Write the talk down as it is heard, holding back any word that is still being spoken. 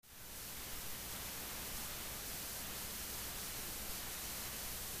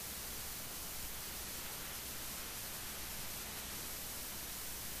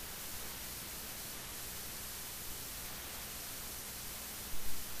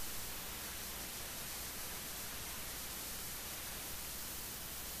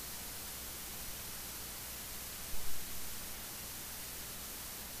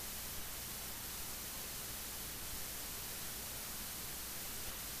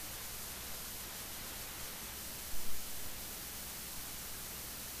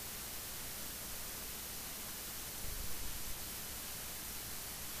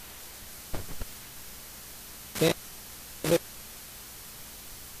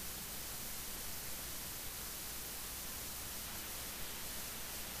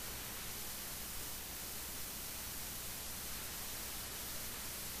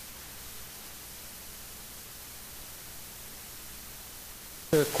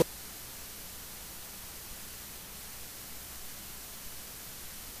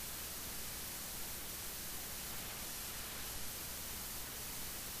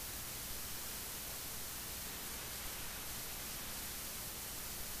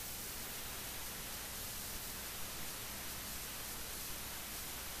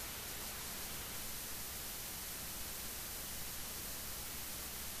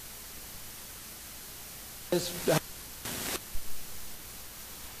is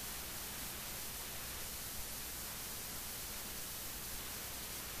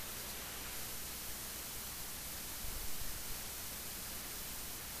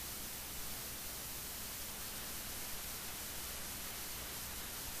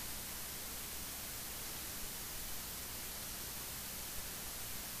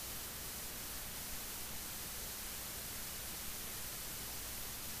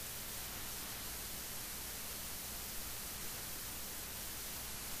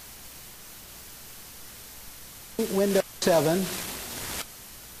Windows 7,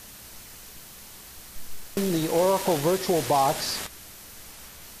 the Oracle VirtualBox.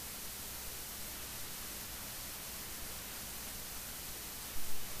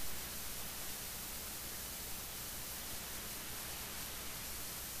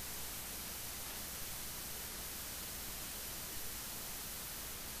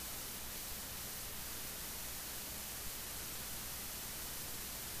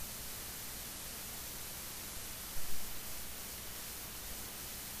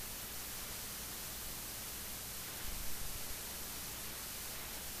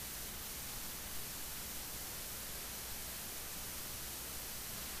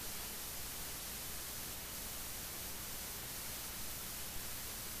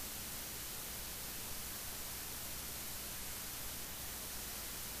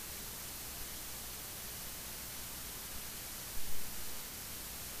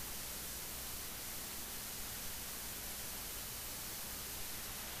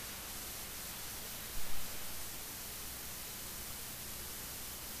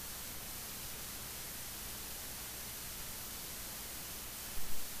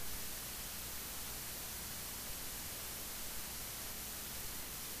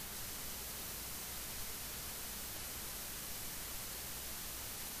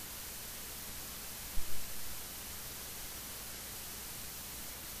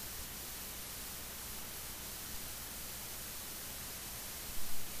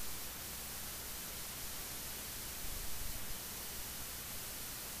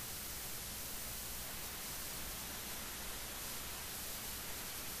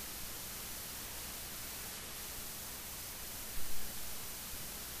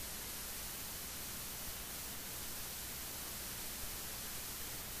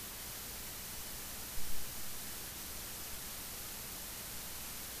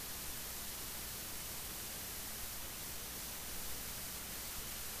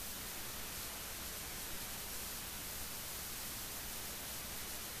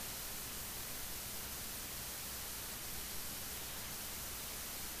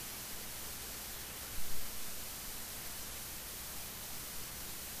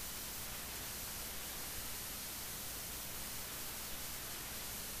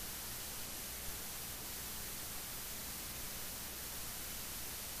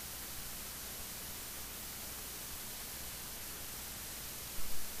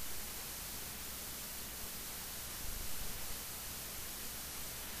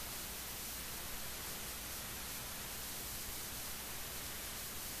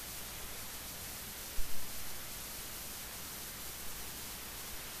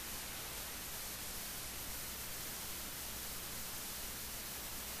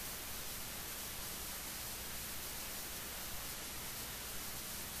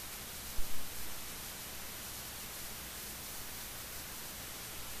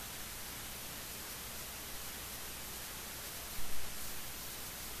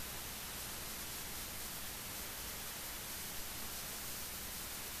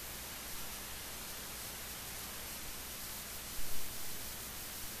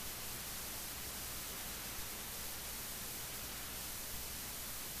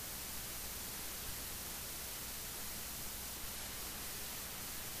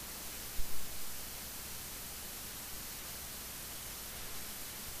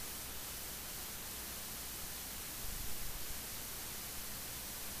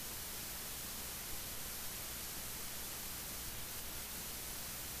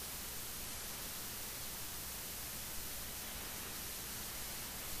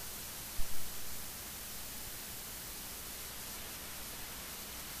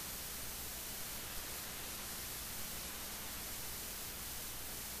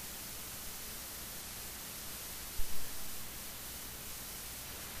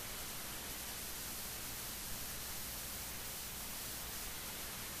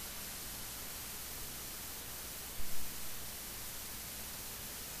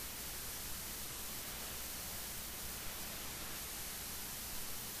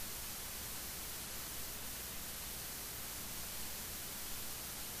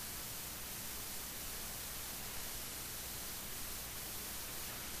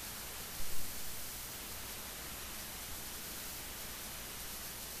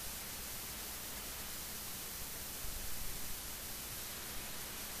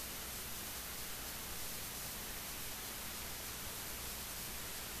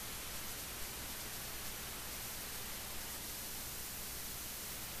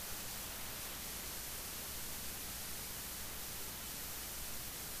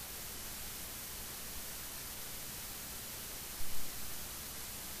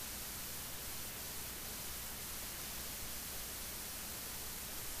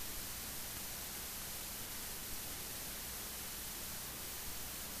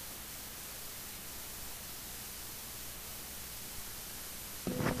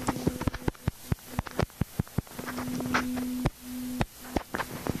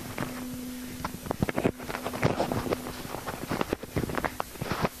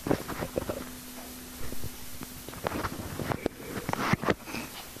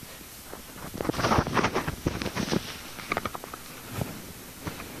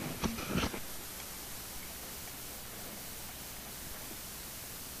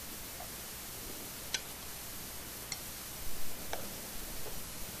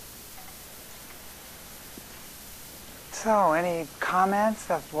 So, any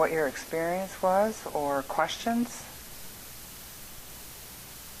comments of what your experience was, or questions?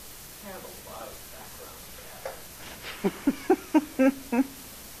 I have a lot of background.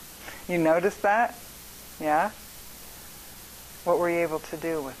 You noticed that? Yeah? What were you able to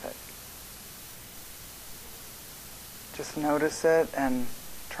do with it? Just notice it and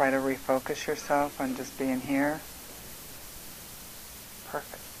try to refocus yourself on just being here?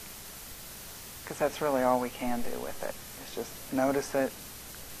 Perfect. Because that's really all we can do with it, is just notice it,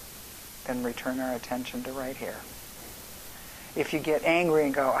 then return our attention to right here. If you get angry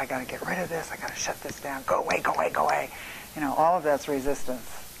and go, I got to get rid of this, I got to shut this down, go away, go away, go away, all of that's resistance.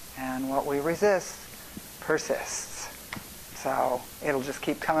 And what we resist persists. So it'll just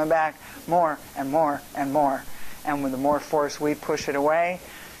keep coming back more and more and more. And with the more force we push it away,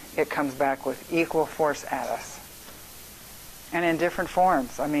 it comes back with equal force at us. And in different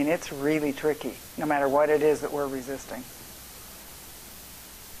forms. I mean, it's really tricky, no matter what it is that we're resisting.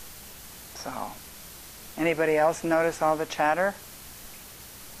 So, anybody else notice all the chatter?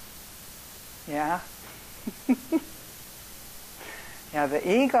 Yeah? Yeah, the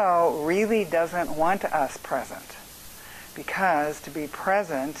ego really doesn't want us present. Because to be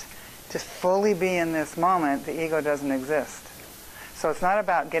present, to fully be in this moment, the ego doesn't exist. So it's not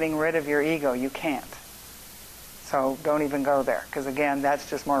about getting rid of your ego. You can't. So don't even go there, because again, that's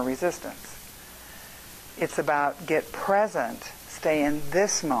just more resistance. It's about get present, stay in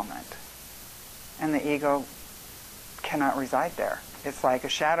this moment. And the ego cannot reside there. It's like a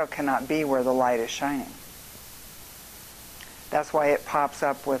shadow cannot be where the light is shining. That's why it pops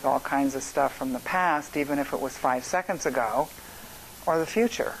up with all kinds of stuff from the past, even if it was 5 seconds ago, or the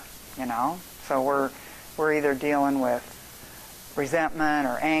future, So we're either dealing with resentment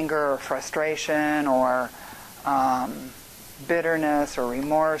or anger or frustration or bitterness or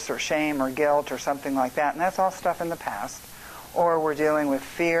remorse or shame or guilt or something like that, and that's all stuff in the past. Or we're dealing with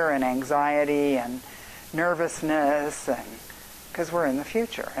fear and anxiety and nervousness, and because we're in the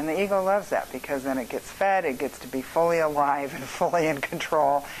future. And the ego loves that, because then it gets fed, it gets to be fully alive and fully in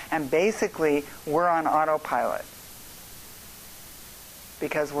control, and basically we're on autopilot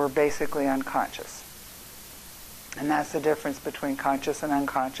because we're basically unconscious. And that's the difference between conscious and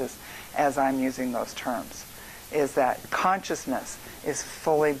unconscious, as I'm using those terms, is that consciousness is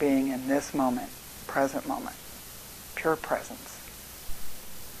fully being in this moment, present moment, pure presence.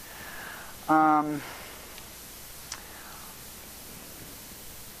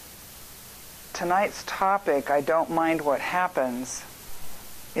 Tonight's topic, I don't mind what happens,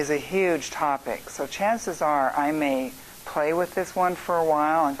 is a huge topic. So chances are I may play with this one for a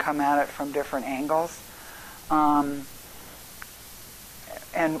while and come at it from different angles. And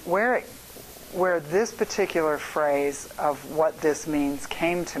where this particular phrase of what this means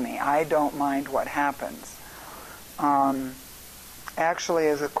came to me, I don't mind what happens, actually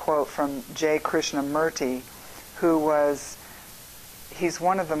is a quote from J. Krishnamurti, he's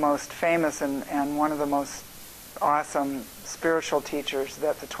one of the most famous and one of the most awesome spiritual teachers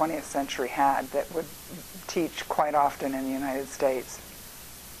that the 20th century had, that would teach quite often in the United States.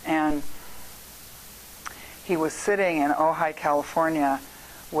 And he was sitting in Ojai, California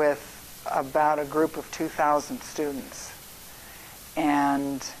with about a group of 2,000 students.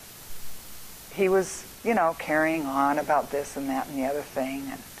 And he was, carrying on about this and that and the other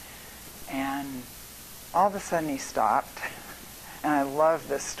thing. And all of a sudden he stopped. And I love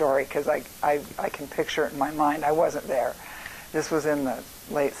this story because I can picture it in my mind. I wasn't there. This was in the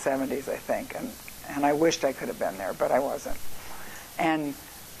late 70s, I think. And I wished I could have been there, but I wasn't. And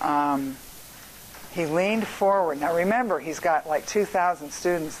he leaned forward. Now remember, he's got like 2,000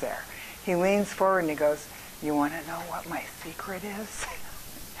 students there. He leans forward and he goes, "You want to know what my secret is?"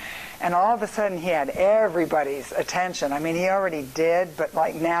 And all of a sudden he had everybody's attention. I mean, he already did, but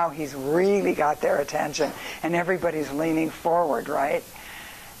like now he's really got their attention. And everybody's leaning forward, right?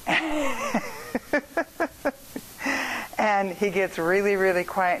 And he gets really, really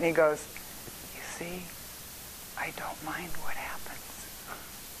quiet and he goes, "You see, I don't mind what happens."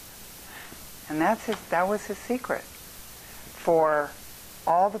 And that was his secret for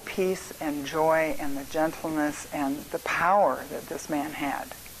all the peace and joy and the gentleness and the power that this man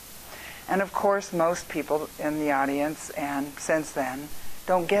had. And of course, most people in the audience and since then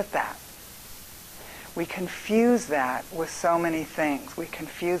don't get that. We confuse that with so many things. We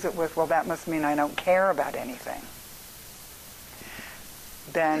confuse it with, well, that must mean I don't care about anything.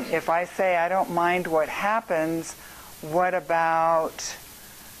 Then if I say I don't mind what happens, what about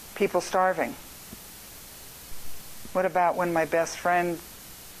people starving? What about when my best friend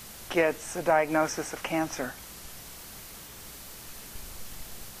gets a diagnosis of cancer?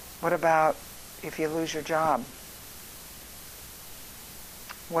 What about if you lose your job?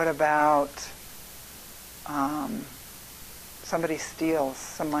 What about somebody steals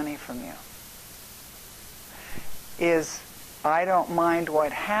some money from you? Is I don't mind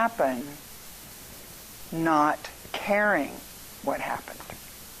what happened, not caring what happened.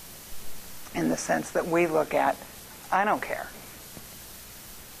 In the sense that we look at, I don't care.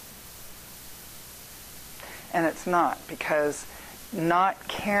 And it's not, because not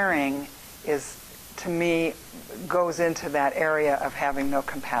caring is, to me, goes into that area of having no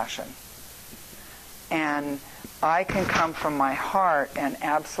compassion. And I can come from my heart and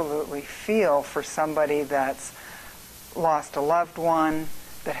absolutely feel for somebody that's lost a loved one,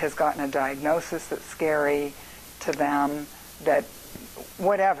 that has gotten a diagnosis that's scary to them, that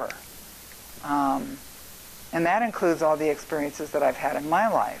whatever. And that includes all the experiences that I've had in my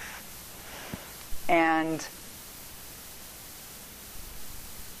life. And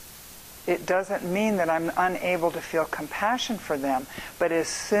it doesn't mean that I'm unable to feel compassion for them, but as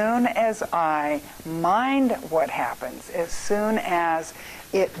soon as I mind what happens, as soon as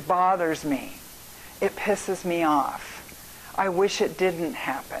it bothers me, it pisses me off, I wish it didn't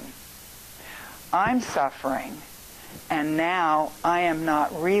happen, I'm suffering, and now I am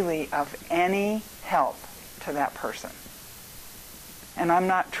not really of any help to that person. And I'm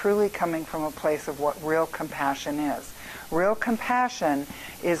not truly coming from a place of what real compassion is. Real compassion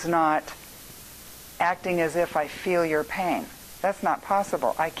is not acting as if I feel your pain. That's not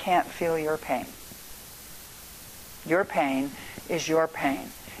possible. I can't feel your pain. Your pain is your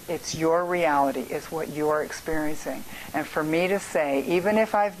pain. It's your reality. It's what you are experiencing. And for me to say, even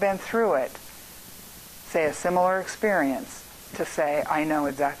if I've been through it, say a similar experience, to say, I know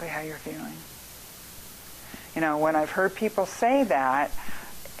exactly how you're feeling. You know, when I've heard people say that,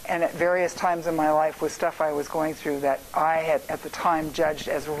 and at various times in my life with stuff I was going through that I had at the time judged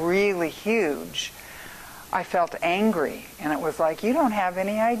as really huge, I felt angry. And it was like, you don't have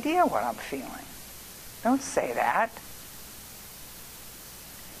any idea what I'm feeling. Don't say that.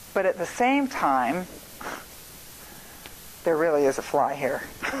 But at the same time, there really is a fly here.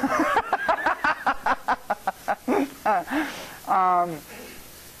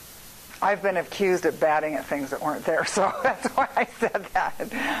 I've been accused of batting at things that weren't there, so that's why I said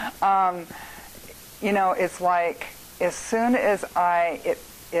that. You know, it's like as soon as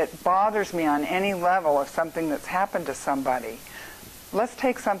it bothers me on any level of something that's happened to somebody, let's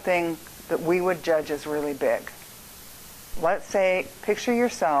take something that we would judge as really big. Let's say, picture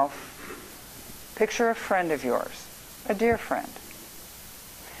yourself, picture a friend of yours, a dear friend.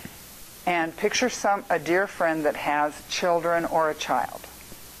 And picture a dear friend that has children or a child,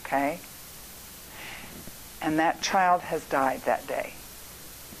 okay? And that child has died that day.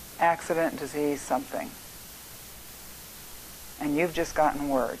 Accident, disease, something. And you've just gotten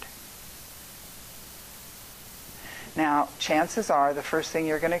word. Now, chances are the first thing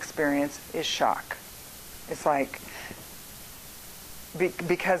you're going to experience is shock. It's like,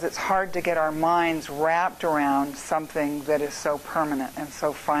 because it's hard to get our minds wrapped around something that is so permanent and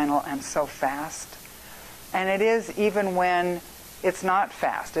so final and so fast. And it is even when it's not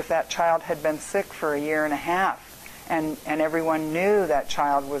fast. If that child had been sick for 1.5 years and everyone knew that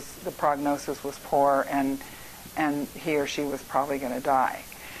child the prognosis was poor and he or she was probably going to die.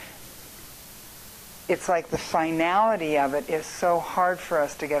 It's like the finality of it is so hard for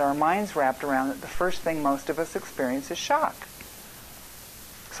us to get our minds wrapped around that the first thing most of us experience is shock.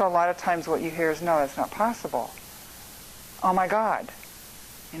 So a lot of times what you hear is, no, that's not possible. Oh my God.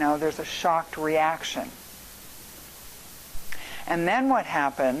 You know, there's a shocked reaction. And then what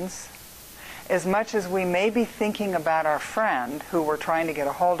happens, as much as we may be thinking about our friend, who we're trying to get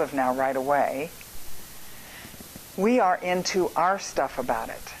a hold of now right away, we are into our stuff about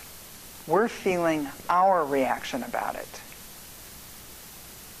it. We're feeling our reaction about it.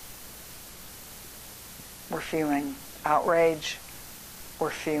 We're feeling outrage. We're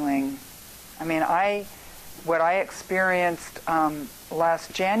feeling, I mean, what I experienced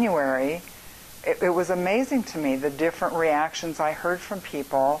last January, it was amazing to me, the different reactions I heard from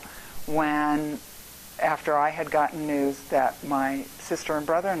people after I had gotten news that my sister and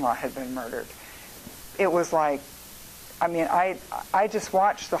brother-in-law had been murdered. It was like, I mean, I just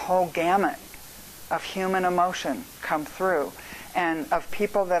watched the whole gamut of human emotion come through. And of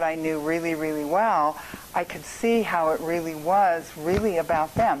people that I knew really, really well, I could see how it really was really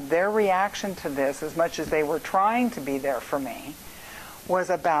about them. Their reaction to this, as much as they were trying to be there for me, was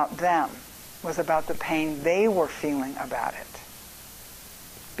about them, was about the pain they were feeling about it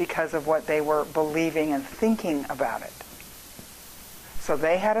because of what they were believing and thinking about it. So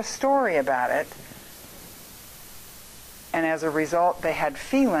they had a story about it, And as a result, they had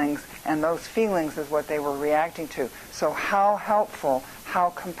feelings, and those feelings is what they were reacting to. So how helpful, how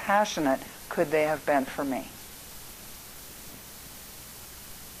compassionate could they have been for me?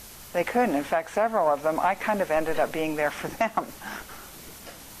 They couldn't. In fact, several of them, I kind of ended up being there for them.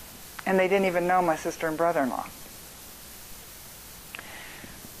 And they didn't even know my sister and brother-in-law.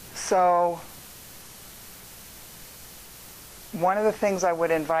 So one of the things I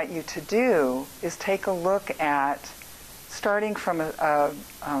would invite you to do is take a look at starting from a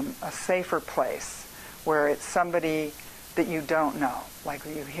safer place where it's somebody that you don't know, like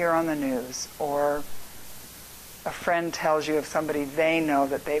you hear on the news, or a friend tells you of somebody they know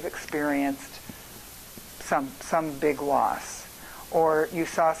that they've experienced some big loss, or you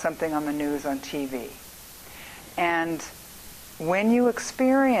saw something on the news on TV. And when you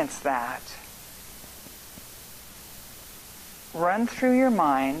experience that, run through your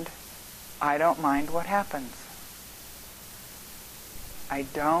mind, I don't mind what happens. I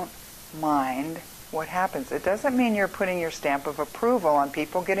don't mind what happens. It doesn't mean you're putting your stamp of approval on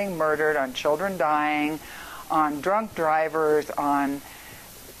people getting murdered, on children dying, on drunk drivers, on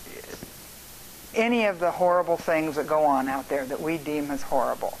any of the horrible things that go on out there that we deem as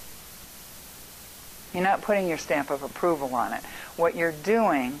horrible. You're not putting your stamp of approval on it. What you're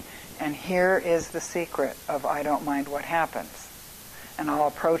doing, and here is the secret of I don't mind what happens, and I'll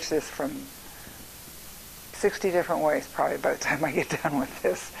approach this from 60 different ways probably by the time I get done with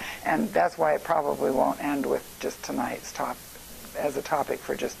this, and that's why it probably won't end with just tonight's as a topic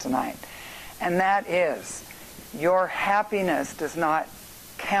for just tonight. And that is, your happiness does not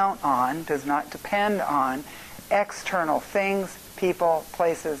count on, does not depend on external things, people,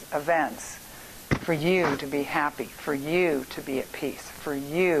 places, events for you to be happy, for you to be at peace, for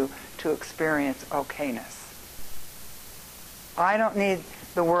you to experience okayness. I don't need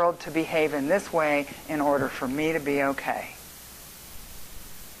the world to behave in this way in order for me to be okay.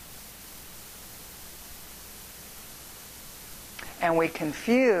 And we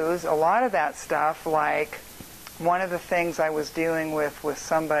confuse a lot of that stuff, like one of the things I was dealing with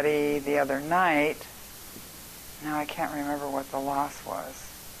somebody the other night, now I can't remember what the loss was.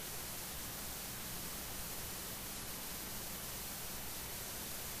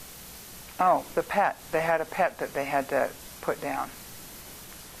 Oh, the pet. They had a pet that they had to put down.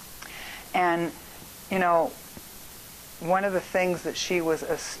 And, you know, one of the things that she was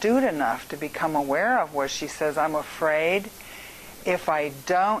astute enough to become aware of was she says, I'm afraid if I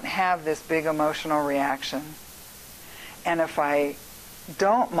don't have this big emotional reaction, and if I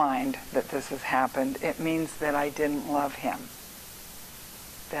don't mind that this has happened, it means that I didn't love him,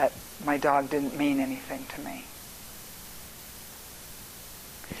 that my dog didn't mean anything to me.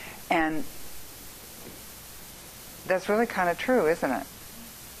 And that's really kind of true, isn't it?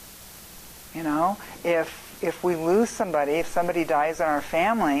 You know, if we lose somebody, if somebody dies in our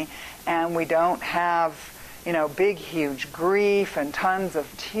family, and we don't have, you know, big, huge grief and tons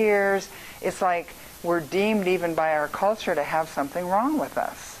of tears, it's like we're deemed even by our culture to have something wrong with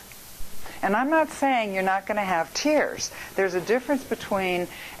us. And I'm not saying you're not going to have tears. There's a difference between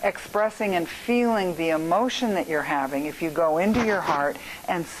expressing and feeling the emotion that you're having if you go into your heart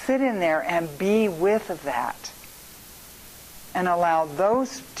and sit in there and be with that and allow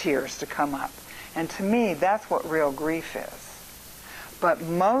those tears to come up. And to me, that's what real grief is. But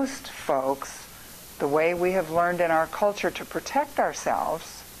most folks, the way we have learned in our culture to protect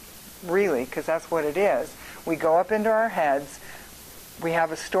ourselves, really, because that's what it is, we go up into our heads, we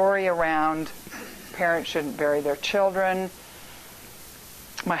have a story around parents shouldn't bury their children,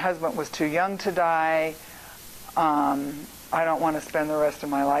 my husband was too young to die, I don't want to spend the rest of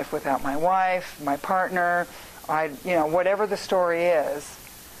my life without my wife, my partner, whatever the story is.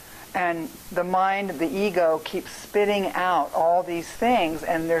 And the mind, the ego, keeps spitting out all these things,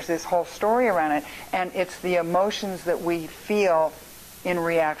 and there's this whole story around it, and it's the emotions that we feel in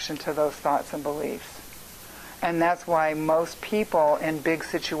reaction to those thoughts and beliefs. And that's why most people in big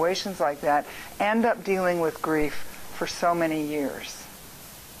situations like that end up dealing with grief for so many years,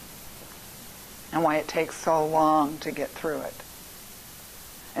 and why it takes so long to get through it.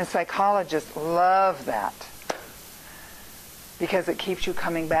 And psychologists love that, because it keeps you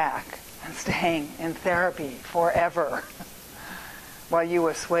coming back and staying in therapy forever while you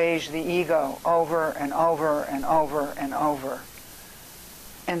assuage the ego over and over and over and over,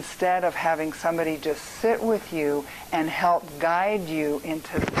 instead of having somebody just sit with you and help guide you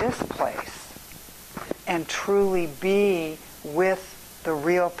into this place and truly be with the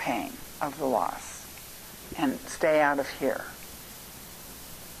real pain of the loss and stay out of here.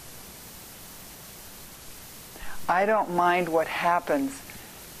 I don't mind what happens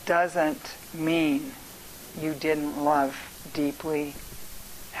doesn't mean you didn't love deeply,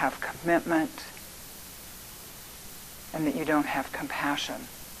 have commitment, and that you don't have compassion.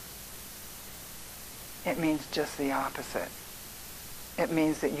 It means just the opposite. It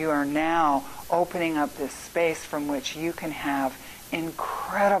means that you are now opening up this space from which you can have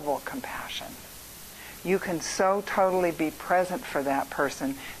incredible compassion. You can so totally be present for that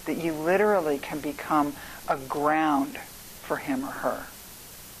person that you literally can become a ground for him or her.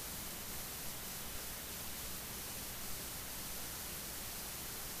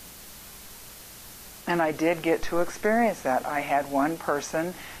 And I did get to experience that. I had one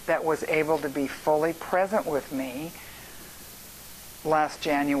person that was able to be fully present with me last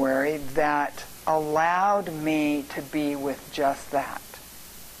January that allowed me to be with just that,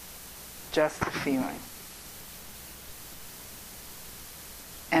 just the feeling.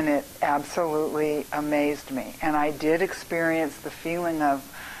 And it absolutely amazed me. And I did experience the feeling of,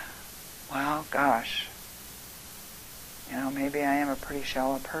 well, gosh, maybe I am a pretty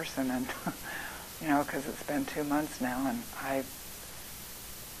shallow person, and because it's been 2 months now, and I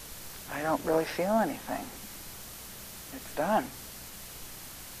don't really feel anything. It's done.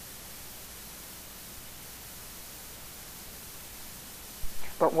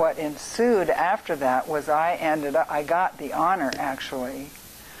 But what ensued after that was I got the honor, actually,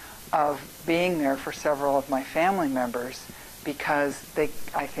 of being there for several of my family members, because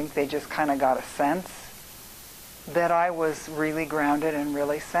I think they just kind of got a sense that I was really grounded and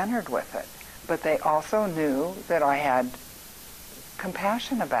really centered with it. But they also knew that I had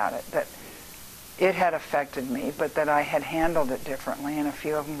compassion about it, that it had affected me, but that I had handled it differently, and a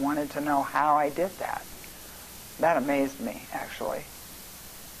few of them wanted to know how I did that. That amazed me, actually.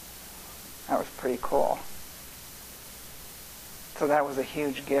 That was pretty cool. So that was a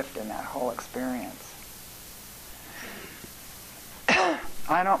huge gift in that whole experience.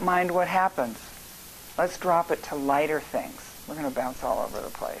 I don't mind what happens. Let's drop it to lighter things. We're going to bounce all over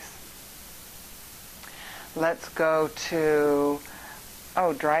the place. Let's go to,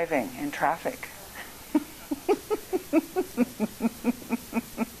 driving in traffic.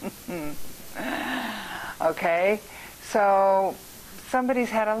 Okay, so somebody's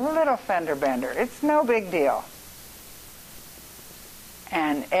had a little fender bender. It's no big deal.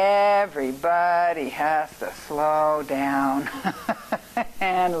 And everybody has to slow down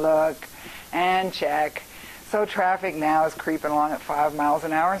and look and check. So traffic now is creeping along at 5 miles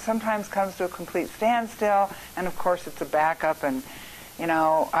an hour and sometimes comes to a complete standstill, and of course it's a backup. And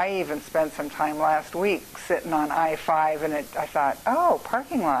I even spent some time last week sitting on I-5, and I thought, oh,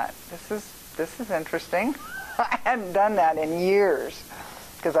 parking lot, this is interesting. I hadn't done that in years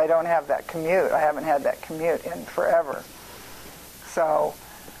because I don't have that commute. I haven't had that commute in forever. So,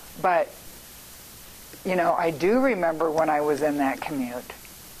 but, I do remember when I was in that commute.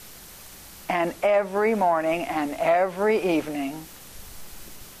 And every morning and every evening,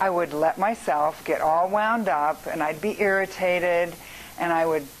 I would let myself get all wound up, and I'd be irritated, and I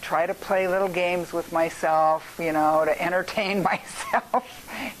would try to play little games with myself, to entertain myself,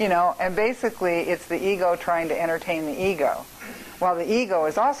 and basically it's the ego trying to entertain the ego. While the ego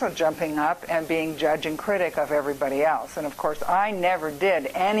is also jumping up and being judge and critic of everybody else. And of course, I never did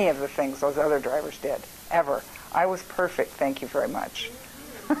any of the things those other drivers did, ever. I was perfect, thank you very much.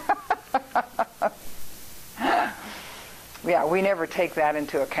 Yeah, we never take that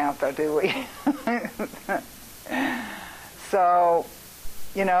into account, though, do we? So,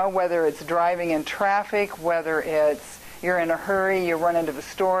 whether it's driving in traffic, whether it's you're in a hurry, you run into the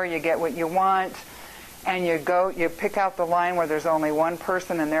store, you get what you want, and you pick out the line where there's only one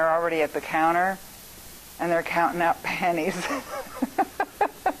person and they're already at the counter, and they're counting out pennies.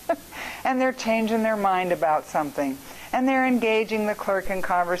 And they're changing their mind about something. And they're engaging the clerk in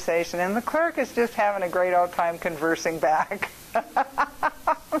conversation, and the clerk is just having a great old time conversing back.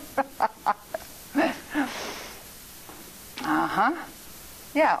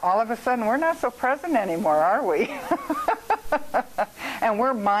 Yeah, all of a sudden we're not so present anymore, are we? And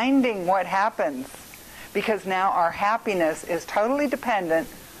we're minding what happens, because now our happiness is totally dependent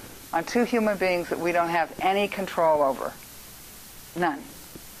on two human beings that we don't have any control over. None.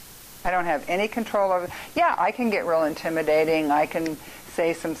 I don't have any control over. Yeah, I can get real intimidating. I can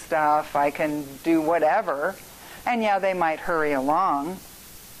say some stuff. I can do whatever. And yeah, they might hurry along.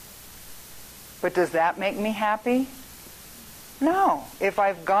 But does that make me happy? No. If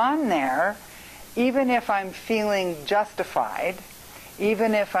I've gone there, even if I'm feeling justified,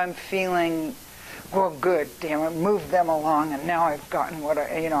 even if I'm feeling, well, good, damn it, move them along, and now I've gotten what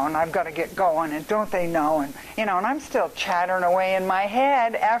and I've got to get going, and don't they know, and and I'm still chattering away in my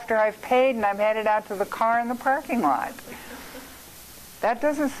head after I've paid and I'm headed out to the car in the parking lot. That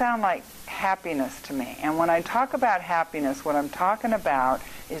doesn't sound like happiness to me. And when I talk about happiness, what I'm talking about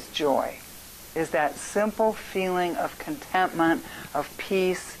is joy. Is that simple feeling of contentment, of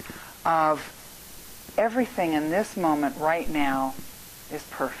peace, of everything in this moment right now is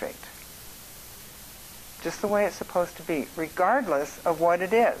perfect. Just the way it's supposed to be, regardless of what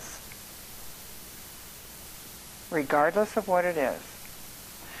it is. Regardless of what it is.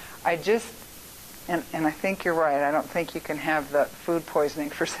 And I think you're right, I don't think you can have the food poisoning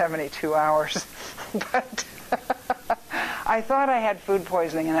for 72 hours. But I thought I had food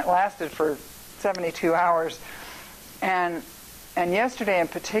poisoning and it lasted for 72 hours. And yesterday in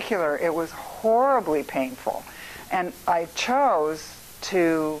particular, it was horribly painful. And I chose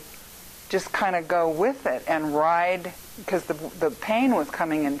to just kind of go with it and ride, because the pain was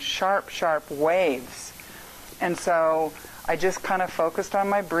coming in sharp, sharp waves. And so I just kind of focused on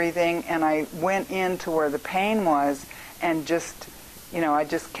my breathing, and I went into where the pain was, and just, I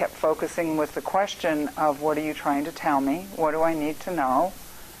just kept focusing with the question of, what are you trying to tell me? What do I need to know?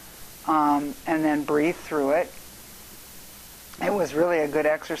 And then breathe through it. It was really a good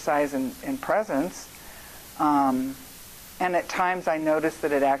exercise in presence. And at times I noticed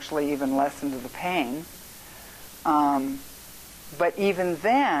that it actually even lessened the pain. But even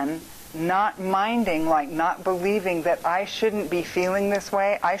then, not minding, like not believing that I shouldn't be feeling this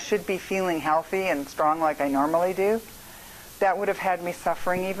way, I should be feeling healthy and strong like I normally do, that would have had me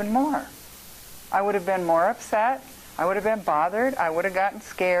suffering even more. I would have been more upset, I would have been bothered, I would have gotten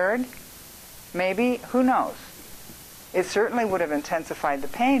scared, maybe, who knows. It certainly would have intensified the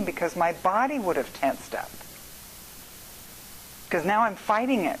pain because my body would have tensed up. Because now I'm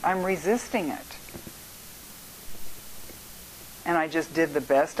fighting it, I'm resisting it. And I just did the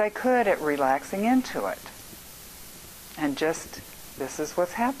best I could at relaxing into it. And just, this is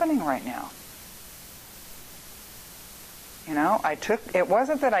what's happening right now. It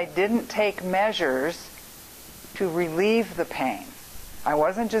wasn't that I didn't take measures to relieve the pain. I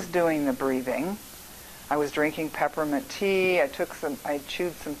wasn't just doing the breathing. I was drinking peppermint tea, I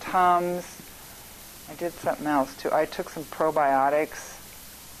chewed some Tums. I did something else too. I took some probiotics.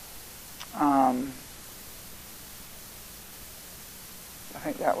 I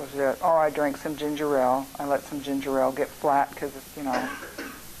think that was it. Oh, I drank some ginger ale. I let some ginger ale get flat because,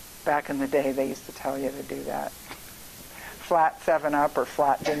 back in the day they used to tell you to do that. Flat 7-Up or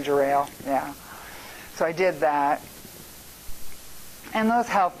flat ginger ale. Yeah. So I did that. And those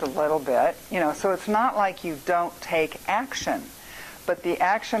helped a little bit. So it's not like you don't take action. But the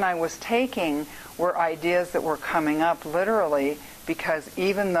action I was taking were ideas that were coming up literally, because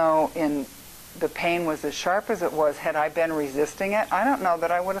even though the pain was as sharp as it was, had I been resisting it, I don't know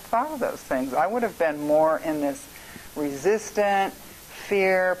that I would have thought of those things. I would have been more in this resistant,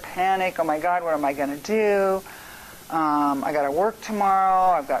 fear, panic, oh my God, what am I going to do? I got to work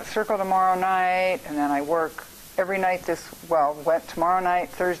tomorrow, I've got circle tomorrow night, and then I work every night went tomorrow night,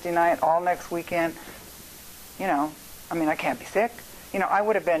 Thursday night, all next weekend. I can't be sick. I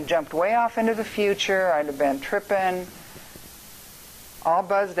would have been jumped way off into the future. I'd have been tripping, all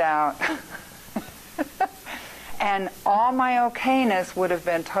buzzed out. And all my okayness would have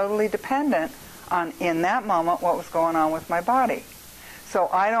been totally dependent on, in that moment, what was going on with my body. So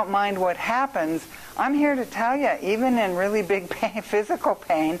I don't mind what happens. I'm here to tell you, even in really big pain, physical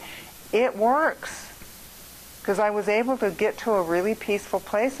pain, it works. Because I was able to get to a really peaceful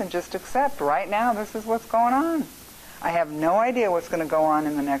place and just accept, right now, this is what's going on. I have no idea what's going to go on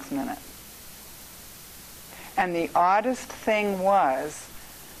in the next minute. And the oddest thing was,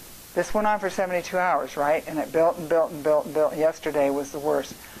 this went on for 72 hours, right? And it built and built and built and built. Yesterday was the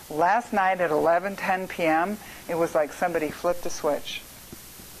worst. Last night at 11:10 p.m., it was like somebody flipped a switch.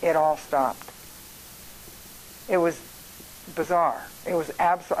 It all stopped. It was bizarre. It was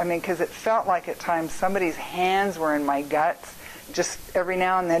absolutely, because it felt like at times somebody's hands were in my guts, just every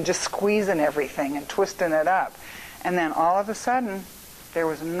now and then just squeezing everything and twisting it up. And then all of a sudden, there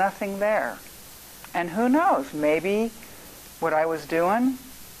was nothing there. And who knows, maybe what I was doing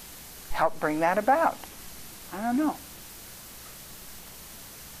helped bring that about. I don't know.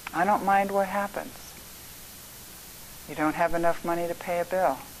 I don't mind what happens. You don't have enough money to pay a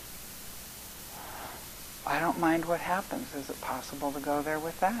bill. I don't mind what happens. Is it possible to go there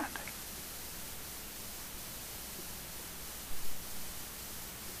with that?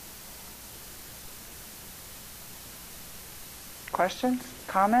 Questions?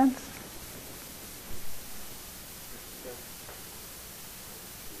 Comments?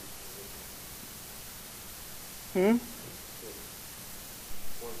 Hmm? One's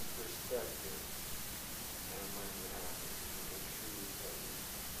perspective, and when it happens, the truth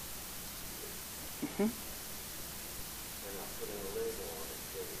Mm-hmm. and not putting a label on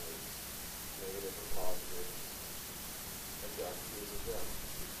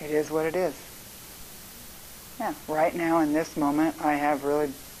It is what it is. Yeah, right now in this moment I have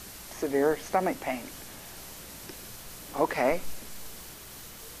really severe stomach pain. Okay.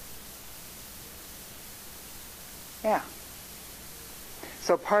 Yeah.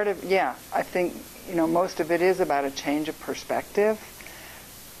 So part of, I think, most of it is about a change of perspective,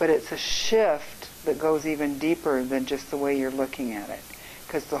 but it's a shift that goes even deeper than just the way you're looking at it.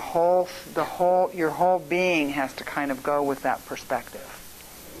 Because your whole being has to kind of go with that perspective.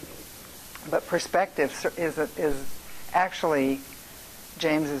 But perspective is actually,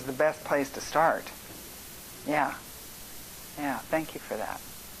 James, is the best place to start. Yeah. Yeah, thank you for that.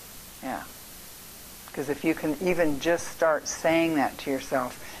 Yeah. Because if you can even just start saying that to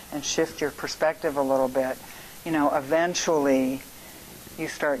yourself and shift your perspective a little bit, eventually you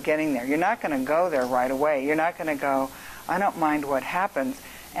start getting there. You're not going to go there right away. You're not going to go, I don't mind what happens,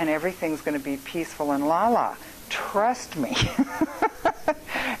 and everything's going to be peaceful and la-la. Trust me.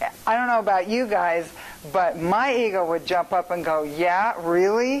 I don't know about you guys, but my ego would jump up and go, yeah,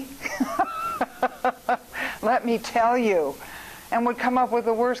 really? Let me tell you. And would come up with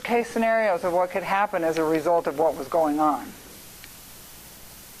the worst case scenarios of what could happen as a result of what was going on.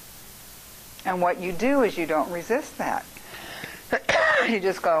 And what you do is you don't resist that. You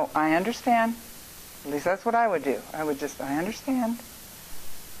just go, I understand. At least that's what I would do. I would just, I understand.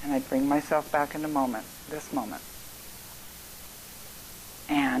 And I'd bring myself back into this moment.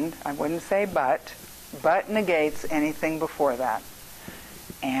 And I wouldn't say but. But negates anything before that.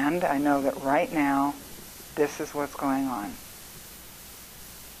 And I know that right now, this is what's going on.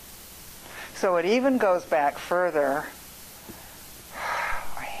 So it even goes back further.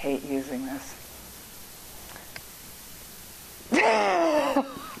 I hate using this.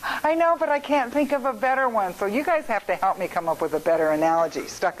 I know, but I can't think of a better one. So you guys have to help me come up with a better analogy.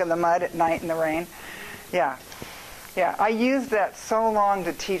 Stuck in the mud at night in the rain. Yeah. Yeah, I used that so long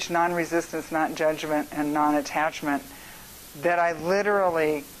to teach non-resistance, non-judgment, and non-attachment that I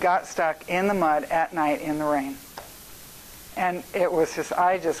literally got stuck in the mud at night in the rain. And it was just,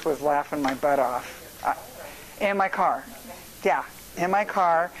 I just was laughing my butt off. In my car. Yeah, in my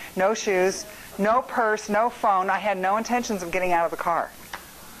car. No shoes, no purse, no phone. I had no intentions of getting out of the car.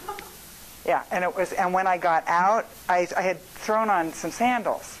 Yeah, and when I got out, I had thrown on some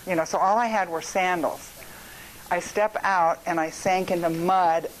sandals, so all I had were sandals. I step out and I sank into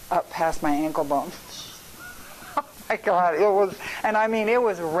mud up past my ankle bone. Oh my God, it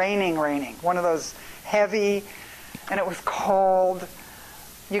was raining. One of those heavy, and it was cold.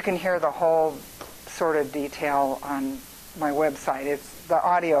 You can hear the whole sort of detail on my website. It's the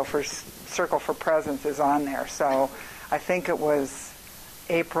audio for Circle for Presence is on there. So I think it was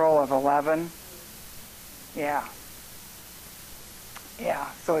April of 11. Yeah.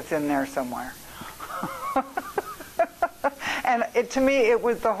 Yeah, so it's in there somewhere. And to me,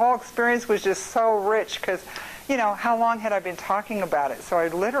 the whole experience was just so rich because, how long had I been talking about it? So I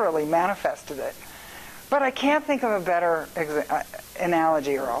literally manifested it. But I can't think of a better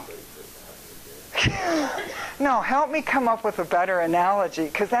analogy, Earl. No, help me come up with a better analogy,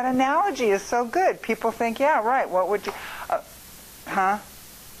 because that analogy is so good. People think, yeah, right, what would you... huh?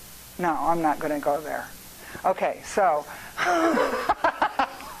 No, I'm not going to go there. Okay, so...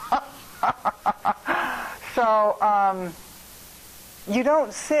 you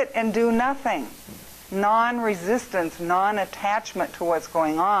don't sit and do nothing. Non-resistance, non-attachment to what's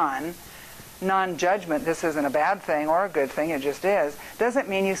going on, non-judgment, this isn't a bad thing or a good thing, it just is, doesn't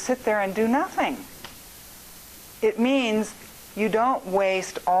mean you sit there and do nothing. It means you don't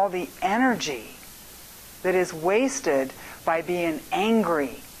waste all the energy that is wasted by being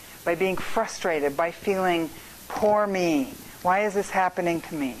angry, by being frustrated, by feeling, poor me, why is this happening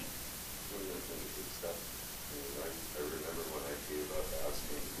to me? I remember when I gave up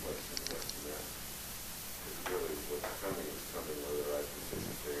asking the question, what's next? Because really what's coming is coming whether I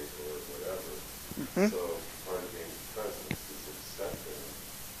participate or whatever. Mm-hmm. So part of being present is accepting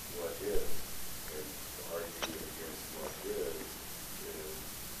what is, and arguing against what is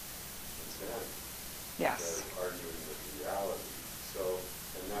insanity. Yes. Arguing with reality. So,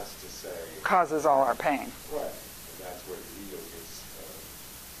 and that's to say... Causes all our pain. Right. And that's where the ego gets...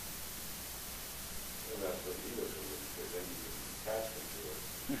 and that's what the ego comes in, because then you get attachment to it.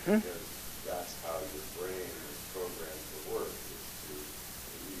 Mm-hmm. Because that's how your brain is programmed to work, is to...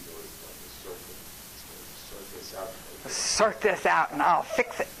 The ego is like a circle. It's going to sort this out. Sort this out and I'll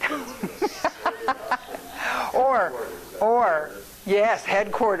fix it. Yes,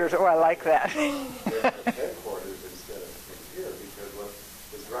 headquarters. Oh, I like that. Headquarters instead of from here, because what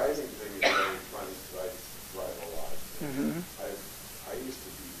this rising thing is very funny, because I drive a lot. Mm-hmm. I used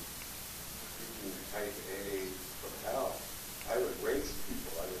to be freaking type A from hell. I would race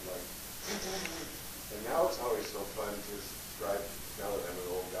people. I would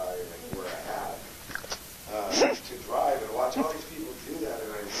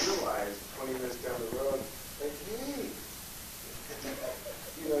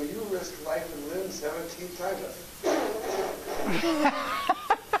risked life and limb 17 times.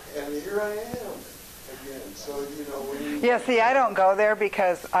 And here I am again. So, when you... Yeah, see, I don't go there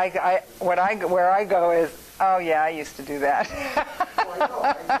because where I go is, oh yeah, I used to do that. I know,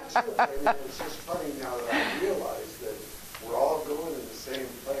 I do too. It's just funny now that I realize that we're all going in the same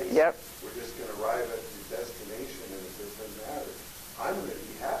place. Yep. We're just going to arrive at the destination in a different matter. I'm going to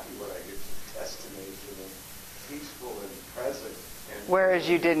be happy when I get to the destination and peaceful and present. Whereas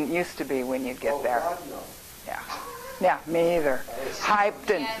you didn't used to be when you'd get there. God, no. Yeah. Yeah, me either.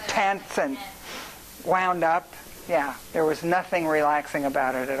 Hyped and tense and wound up. Yeah, there was nothing relaxing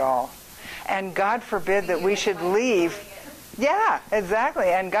about it at all. And God forbid that we should leave. Yeah, exactly.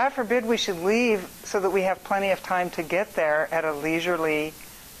 And God forbid we should leave so that we have plenty of time to get there at a leisurely,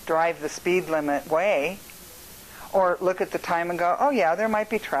 drive the speed limit way. Or look at the time and go, oh yeah, there might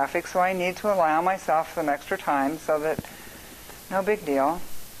be traffic, so I need to allow myself some extra time so that no big deal.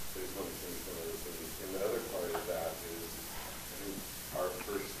 There's one thing, and the other part of that is, I think our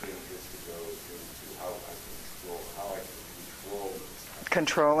first thing is to go into how I can control this.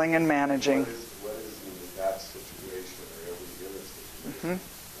 Controlling and managing. What is in that situation or every other situation? Mm-hmm.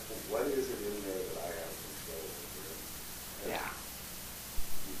 I think, what is it in there that I have control over? And Yeah.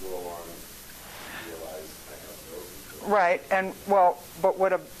 you go along and realize I have no control. Right, and well, but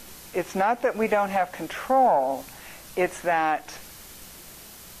it's not that we don't have control, it's that,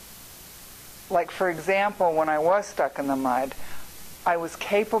 like for example, when I was stuck in the mud, I was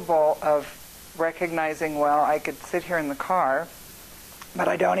capable of recognizing, well, I could sit here in the car, but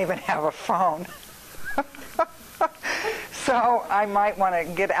I don't even have a phone. So I might want to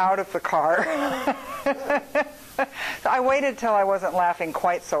get out of the car. So I waited till I wasn't laughing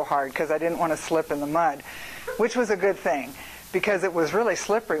quite so hard because I didn't want to slip in the mud, which was a good thing because it was really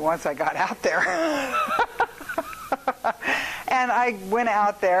slippery once I got out there. And I went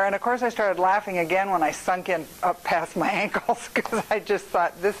out there, and of course I started laughing again when I sunk in up past my ankles because I just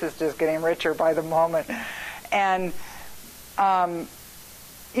thought, this is just getting richer by the moment. And,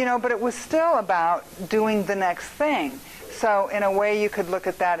 but it was still about doing the next thing. So in a way you could look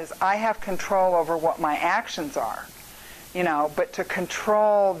at that as I have control over what my actions are, but to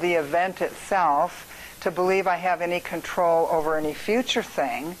control the event itself, to believe I have any control over any future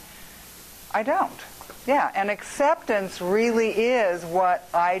thing, I don't. Yeah, and acceptance really is what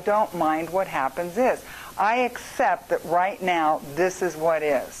I don't mind what happens is. I accept that right now this is what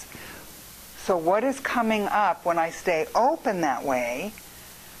is. So what is coming up when I stay open that way?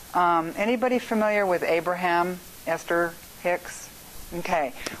 Anybody familiar with Abraham, Esther Hicks?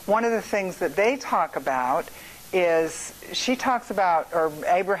 Okay. One of the things that they talk about is, she talks about, or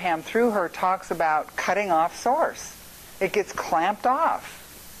Abraham through her talks about cutting off source. It gets clamped off.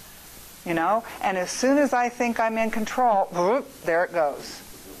 And as soon as I think I'm in control, whoop, there it goes.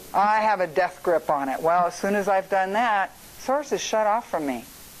 I have a death grip on it. Well, as soon as I've done that, source is shut off from me.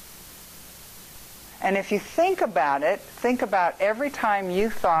 And if you think about it, think about every time you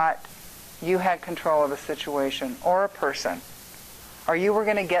thought you had control of a situation or a person, or you were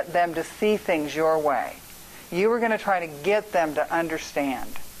going to get them to see things your way. You were going to try to get them to understand,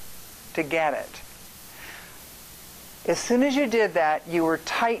 to get it. As soon as you did that, you were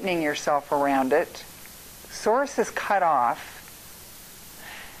tightening yourself around it. Source is cut off.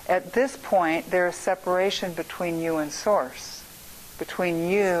 At this point, there is separation between you and source, between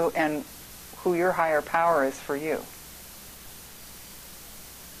you and who your higher power is for you.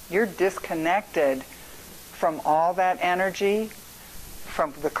 You're disconnected from all that energy,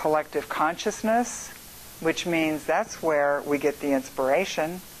 from the collective consciousness, which means that's where we get the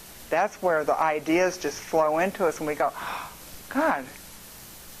inspiration. That's where the ideas just flow into us and we go, oh, God,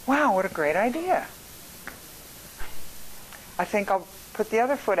 wow, what a great idea. I think I'll put the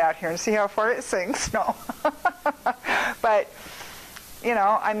other foot out here and see how far it sinks. No. But,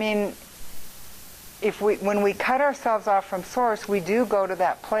 when we cut ourselves off from source, we do go to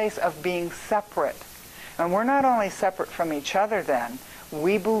that place of being separate. And we're not only separate from each other then,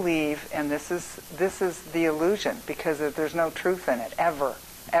 we believe, and this is the illusion, because there's no truth in it, ever.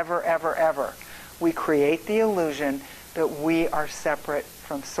 Ever, ever, ever. We create the illusion that we are separate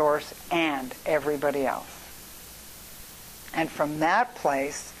from source and everybody else. And from that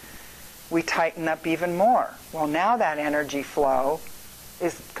place, we tighten up even more. Well, now that energy flow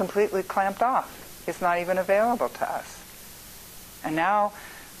is completely clamped off. It's not even available to us. And now,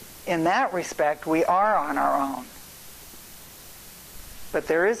 in that respect, we are on our own. But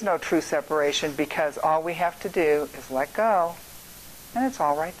there is no true separation because all we have to do is let go. And it's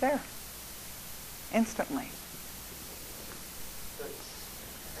all right there, instantly. I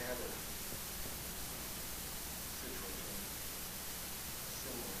had a situation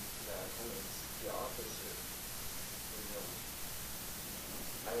similar to that.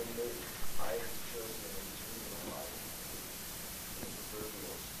 me. I have chosen in my life the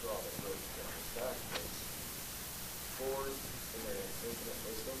proverbial straw that broke the camel's back was Ford, in their infinite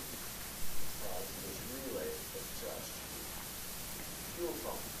wisdom, has this relay that's attached to the fuel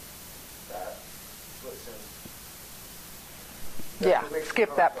pump that splits in. Yeah,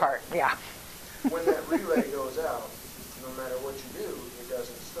 skip that part. Yeah. When that relay goes out, no matter what you do, it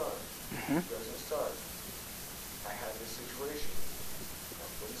doesn't start. It doesn't start. I had this situation. I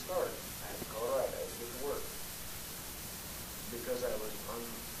wouldn't start. I had to call a ride. I had to get to work. Because I was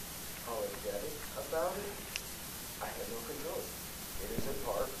unapologetic about it, I had no control. It is a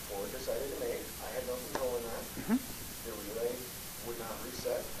part Ford decided to make. I had no control in that. The relay would not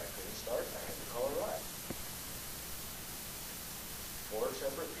reset. I couldn't start. I had to call a ride. 4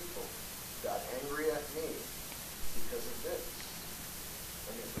 separate people got angry at me because of this.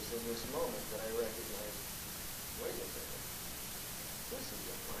 And it was in this moment that I recognized, wait a second, this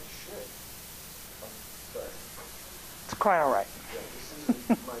isn't my shit. I'm sorry. It's quite all right. Yeah, this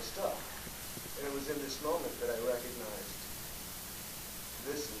isn't my stuff. And it was in this moment that I recognized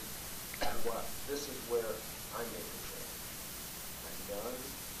this is where I'm in control. I'm done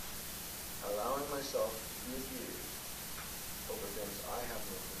allowing myself to be abused over things I have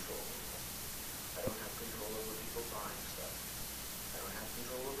no control over. I don't have control over people buying stuff. I don't have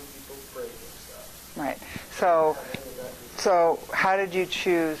control over people breaking stuff. Right. So how did you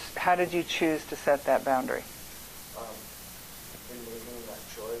choose to set that boundary? In making that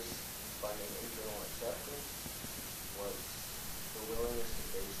choice, finding internal acceptance was the willingness to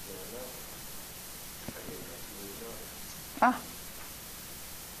face the unknown. I didn't know you would know that. Ah.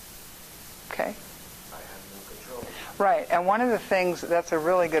 Okay. I have no control. Right. And one of the things, that's a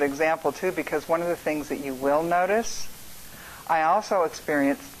really good example too, because one of the things that you will notice, I also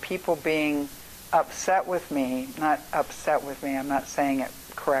experienced people being upset with me, not upset with me, I'm not saying it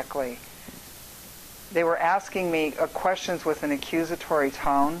correctly. They were asking me questions with an accusatory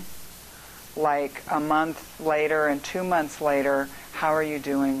tone, like a month later and 2 months later, how are you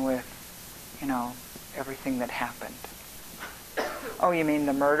doing with, everything that happened? Oh, you mean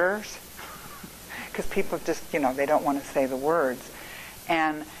the murders? Because people just, they don't want to say the words.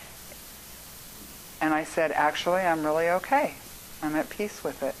 And I said, actually, I'm really okay. I'm at peace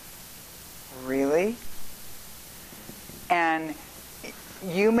with it. Really? And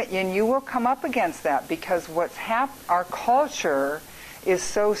you will come up against that, because our culture is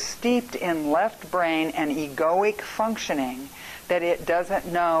so steeped in left brain and egoic functioning that it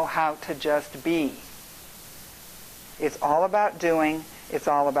doesn't know how to just be. It's all about doing. It's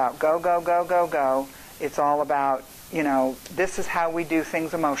all about go, go, go, go, go. It's all about, this is how we do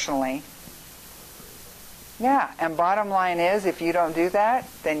things emotionally. Yeah, and bottom line is, if you don't do that,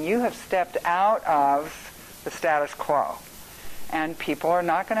 then you have stepped out of the status quo. And people are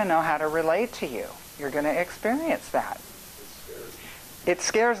not going to know how to relate to you. You're going to experience that. It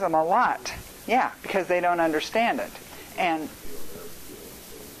scares them a lot. Yeah, because they don't understand it. And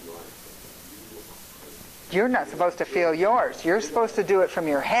you're not supposed to feel yours. You're supposed to do it from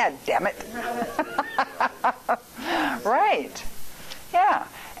your head, damn it. Right. Yeah.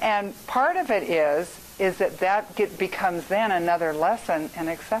 And part of it is that becomes then another lesson in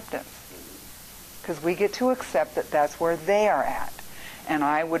acceptance. Because we get to accept that that's where they are at. And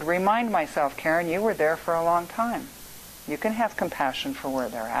I would remind myself, Karen, you were there for a long time. You can have compassion for where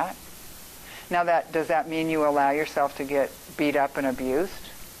they're at. Now, does that mean you allow yourself to get beat up and abused?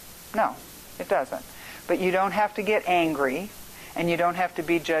 No, it doesn't. But you don't have to get angry, and you don't have to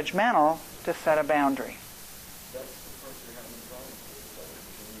be judgmental to set a boundary. That's the first thing having a problem with. I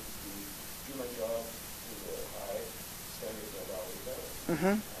continue to do my job to the high standards I've always done.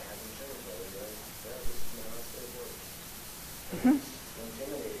 I haven't changed over there. This is my last day of work. It's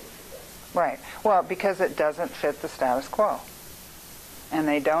intimidating for them. Right. Well, because it doesn't fit the status quo. And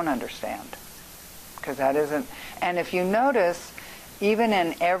they don't understand. Because that isn't... And if you notice, even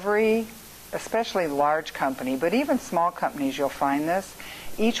in every, especially large company, but even small companies, you'll find this,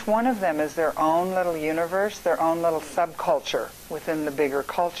 each one of them is their own little universe, their own little subculture within the bigger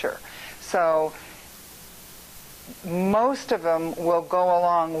culture. So most of them will go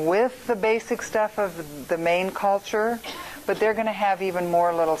along with the basic stuff of the main culture, but they're going to have even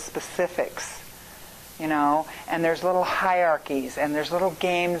more little specifics, and there's little hierarchies, and there's little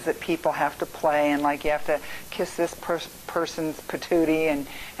games that people have to play, and like you have to kiss this person's patootie,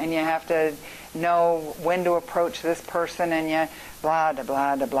 and you have to know when to approach this person, and you blah, da,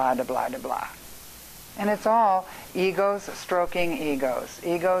 blah, da, blah, da, blah, da, blah. And it's all egos stroking egos,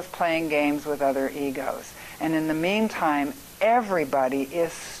 egos playing games with other egos. And in the meantime, everybody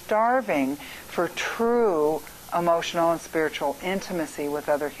is starving for true, emotional and spiritual intimacy with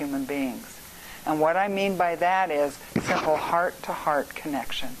other human beings. And what I mean by that is simple heart-to-heart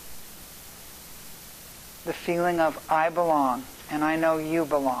connection. The feeling of I belong, and I know you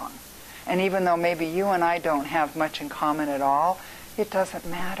belong. And even though maybe you and I don't have much in common at all, it doesn't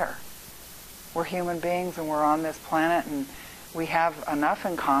matter. We're human beings and we're on this planet and we have enough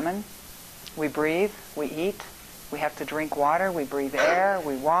in common. We breathe, we eat, we have to drink water, we breathe air,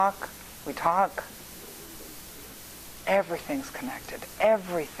 we walk, we talk. Everything's connected.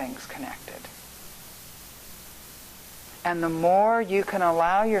 Everything's connected. And the more you can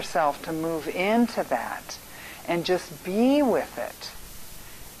allow yourself to move into that and just be with it,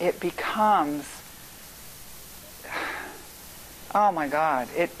 it becomes, oh my God,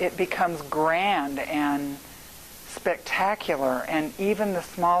 it becomes grand and spectacular, and even the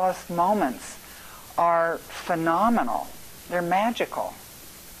smallest moments are phenomenal. They're magical.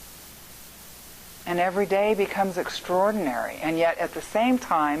 And every day becomes extraordinary. And yet at the same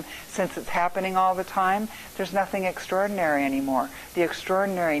time, since it's happening all the time, there's nothing extraordinary anymore. The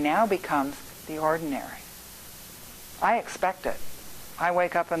extraordinary now becomes the ordinary. I expect it. I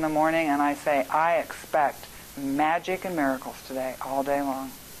wake up in the morning and I say, I expect magic and miracles today, all day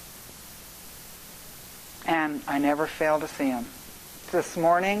long. And I never fail to see them. This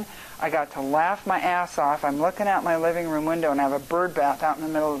morning, I got to laugh my ass off. I'm looking out my living room window and I have a bird bath out in the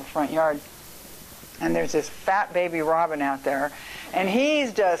middle of the front yard. And there's this fat baby robin out there, and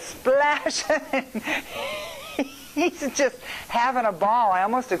he's just splashing. He's just having a ball. I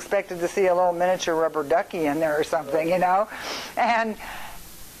almost expected to see a little miniature rubber ducky in there or something, you know. And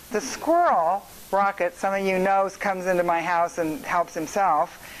the squirrel, Rocket, some of you know, comes into my house and helps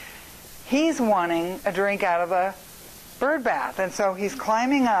himself. He's wanting a drink out of the bird bath, and so he's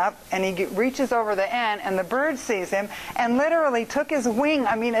climbing up and he reaches over the end and the bird sees him and literally took his wing.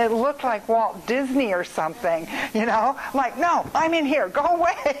 I mean, it looked like Walt Disney or something, you know, like, no, I'm in here, go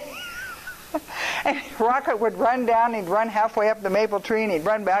away. And Rocket would run down, he'd run halfway up the maple tree and he'd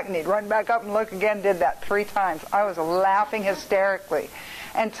run back and he'd run back up and look again. Did that 3 times. I was laughing hysterically,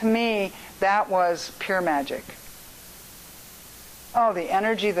 and to me that was pure magic. Oh, the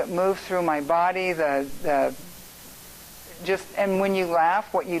energy that moved through my body, and when you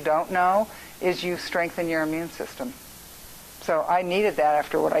laugh, what you don't know is you strengthen your immune system. So I needed that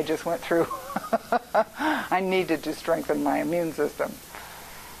after what I just went through. I needed to strengthen my immune system.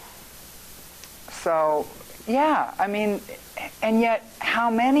 So, yeah, I mean, and yet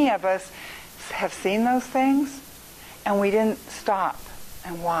how many of us have seen those things and we didn't stop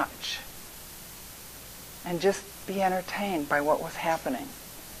and watch and just be entertained by what was happening?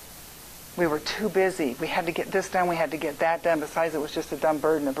 We were too busy. We had to get this done, we had to get that done. Besides, it was just a dumb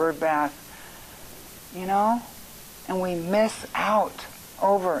bird in a bird bath. You know? And we miss out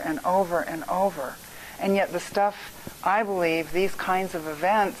over and over and over. And yet the stuff, I believe, these kinds of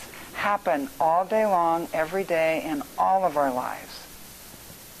events happen all day long, every day, in all of our lives.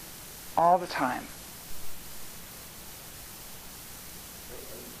 All the time.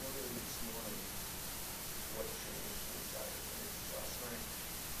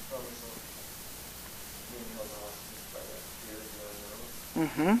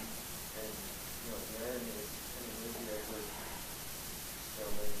 Mm-hmm. And, you know, the irony is, in the movie I heard this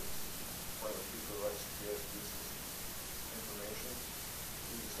gentleman, one of the people who likes to give this information,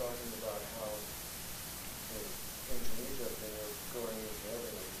 he was talking about how in Indonesia they were going into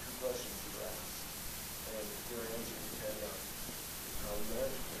heaven, and 2 questions were asked. And their answer depended on how you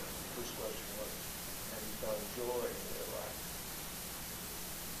answered them. The first question was, have you found joy in your life?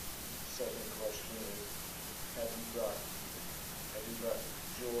 The second question is, have you brought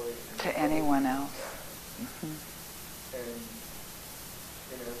joy to anyone else. Mm-hmm. And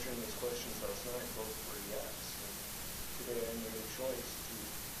in answering these questions last night, both were yes. And today I made a choice to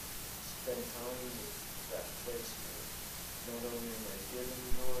spend time with that place where not only am I giving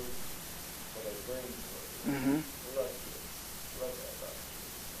joy, but I bring joy. Mm-hmm. I love kids. I love that about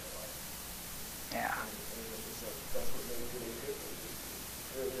kids in my life. Yeah. And that's what made today different.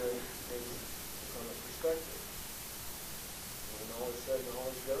 Really made it from a perspective. Always said and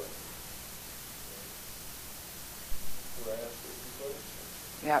always go. Where I ask for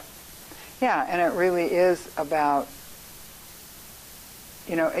questions. Yep. Yeah, and it really is about,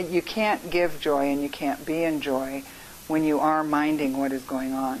 you know, you can't give joy and you can't be in joy when you are minding what is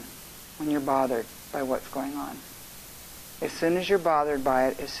going on, when you're bothered by what's going on. As soon as you're bothered by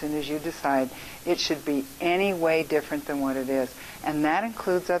it, as soon as you decide it should be any way different than what it is, and that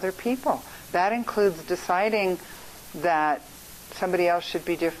includes other people. That includes deciding that somebody else should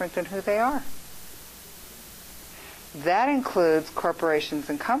be different than who they are. That includes corporations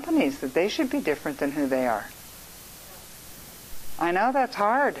and companies, that they should be different than who they are. I know that's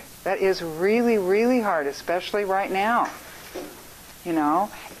hard. That is really, really hard, especially right now. You know,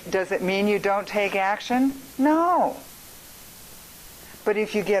 does it mean you don't take action? No. But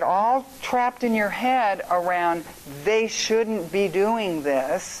if you get all trapped in your head around they shouldn't be doing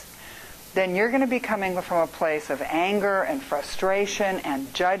this, then you're going to be coming from a place of anger and frustration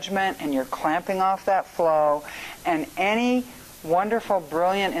and judgment, and you're clamping off that flow, and any wonderful,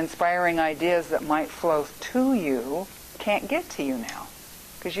 brilliant, inspiring ideas that might flow to you can't get to you now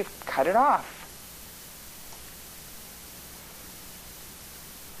because you've cut it off.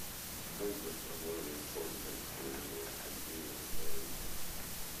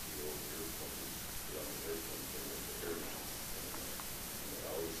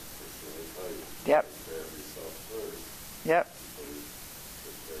 Yep. Yep.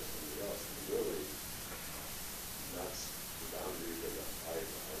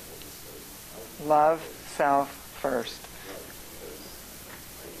 Love self first.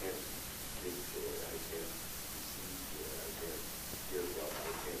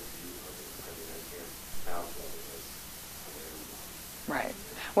 Right.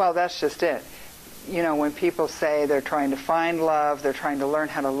 Well, that's just it. You know, when people say they're trying to find love, they're trying to learn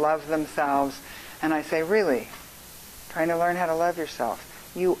how to love themselves, and I say, really? Trying to learn how to love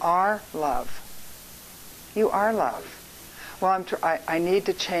yourself? You are love. You are love. Well, I need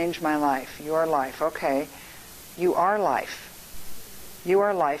to change my life. Your life. Okay. You are life. You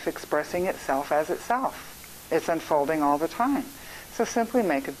are life expressing itself as itself. It's unfolding all the time. So simply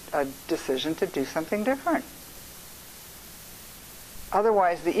make a decision to do something different.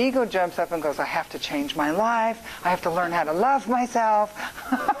 Otherwise, the ego jumps up and goes, I have to change my life. I have to learn how to love myself.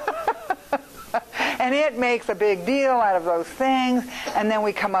 And it makes a big deal out of those things. And then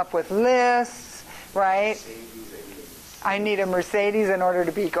we come up with lists, right? I need a Mercedes in order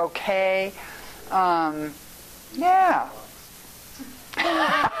to be okay. Yeah.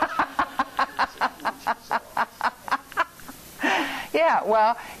 Yeah,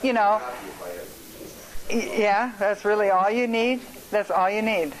 well, you know, yeah, that's really all you need. That's all you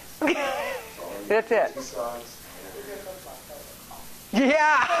need. That's it.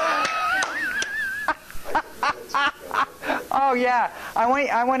 Yeah. Oh yeah, I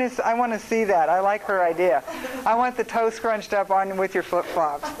want to see that. I like her idea. I want the toe scrunched up on with your flip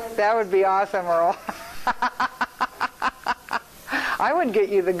flops. That would be awesome, Earl. I would get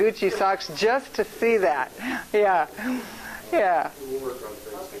you the Gucci socks just to see that. Yeah, yeah. We'll work on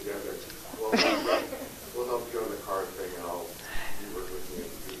things together. We'll help you on the car thing, and I'll work with you.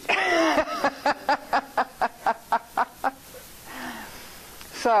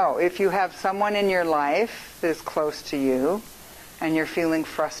 So, if you have someone in your life that is close to you, and you're feeling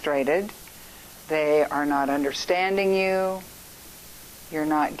frustrated, they are not understanding you, you're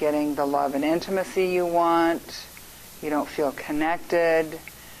not getting the love and intimacy you want, you don't feel connected,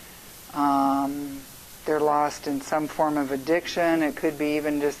 they're lost in some form of addiction. It could be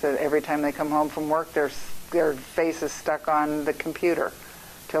even just that every time they come home from work, their face is stuck on the computer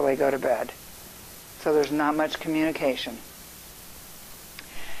till they go to bed. So there's not much communication.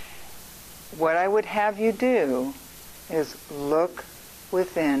 What I would have you do is look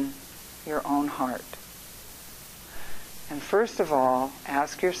within your own heart. And first of all,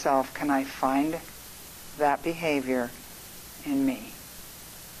 ask yourself, can I find that behavior in me?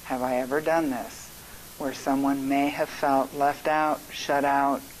 Have I ever done this? Where someone may have felt left out, shut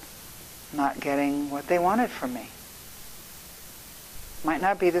out, not getting what they wanted from me. Might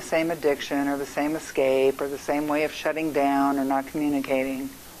not be the same addiction or the same escape or the same way of shutting down or not communicating.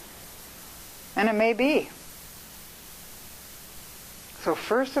 And it may be. So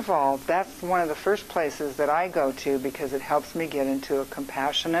first of all, that's one of the first places that I go to because it helps me get into a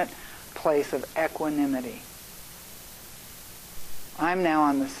compassionate place of equanimity. I'm now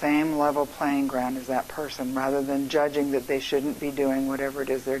on the same level playing ground as that person, rather than judging that they shouldn't be doing whatever it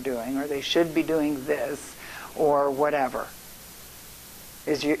is they're doing, or they should be doing this, or whatever.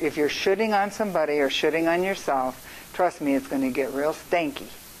 If you're shooting on somebody or shooting on yourself, trust me, it's going to get real stanky.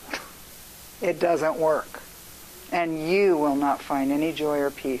 It doesn't work. And you will not find any joy or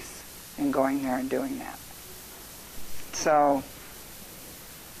peace in going there and doing that. So,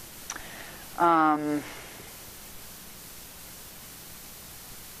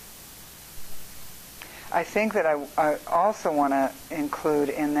 I think that I also want to include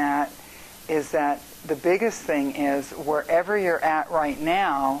in that is that the biggest thing is wherever you're at right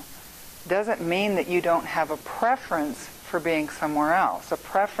now doesn't mean that you don't have a preference for being somewhere else, a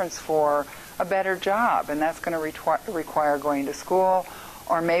preference for a better job, and that's going to require going to school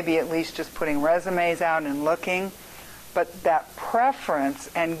or maybe at least just putting resumes out and looking. But that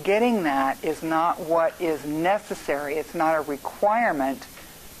preference and getting that is not what is necessary. It's not a requirement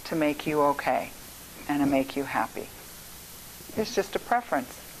to make you okay and to make you happy. It's just a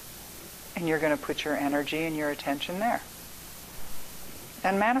preference. And you're going to put your energy and your attention there.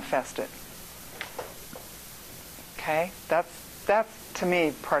 And manifest it. Okay? That's to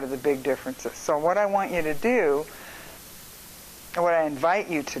me part of the big differences. So what I want you to do, what I invite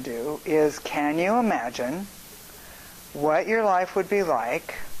you to do is, can you imagine what your life would be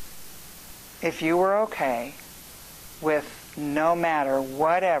like if you were okay with no matter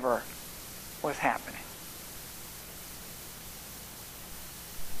whatever was happening?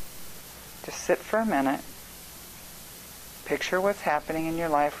 Just sit for a minute. Picture what's happening in your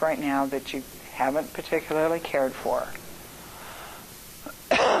life right now that you haven't particularly cared for.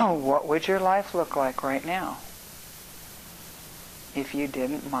 What would your life look like right now if you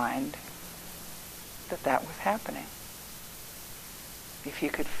didn't mind that that was happening? If you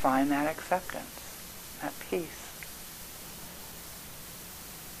could find that acceptance, that peace.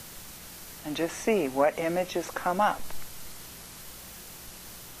 And just see what images come up.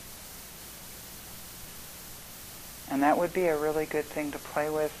 And that would be a really good thing to play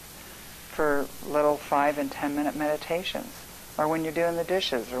with for little 5 and 10 minute meditations. Or when you're doing the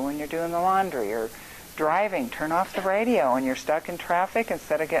dishes, or when you're doing the laundry, or driving. Turn off the radio and you're stuck in traffic.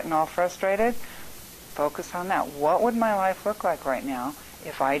 Instead of getting all frustrated, focus on that. What would my life look like right now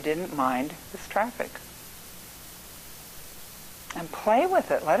if I didn't mind this traffic? And play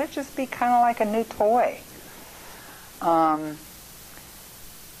with it. Let it just be kind of like a new toy. And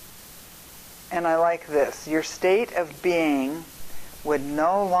I like this. Your state of being would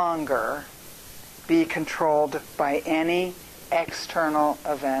no longer be controlled by any external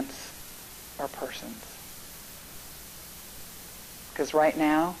events or persons. Because right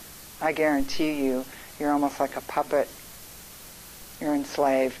now, I guarantee you, you're almost like a puppet. You're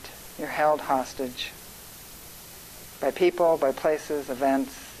enslaved. You're held hostage by people, by places,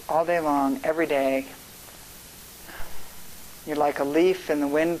 events, all day long, every day. You're like a leaf and the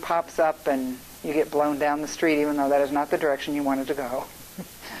wind pops up and you get blown down the street, even though that is not the direction you wanted to go.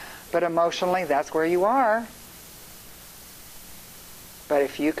 But emotionally, that's where you are. But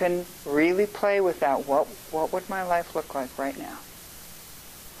if you can really play with that, what would my life look like right now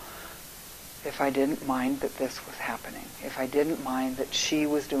if I didn't mind that this was happening? If I didn't mind that she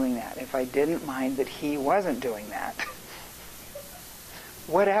was doing that? If I didn't mind that he wasn't doing that?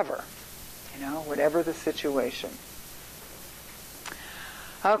 Whatever. Whatever the situation.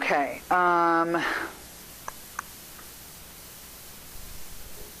 Okay.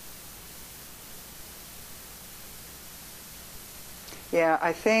 Yeah,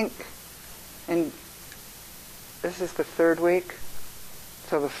 I think, and this is the 3rd week,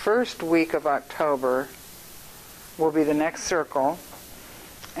 so the first week of October will be the next circle,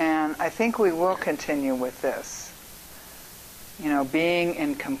 and I think we will continue with this. Being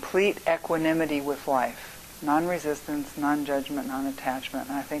in complete equanimity with life, non-resistance, non-judgment, non-attachment,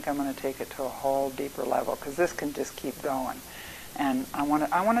 and I think I'm going to take it to a whole deeper level, because this can just keep going, and I want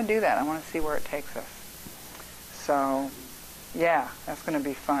to do that. I want to see where it takes us. So, yeah, that's going to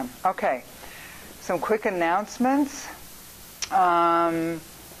be fun. Okay, some quick announcements.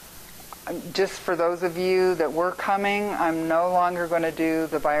 Just for those of you that were coming, I'm no longer going to do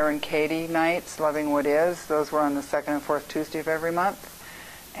the Byron Katie nights, Loving What Is. Those were on the 2nd and 4th Tuesday of every month.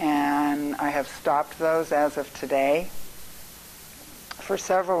 And I have stopped those as of today for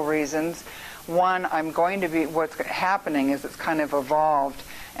several reasons. One, what's happening is it's kind of evolved,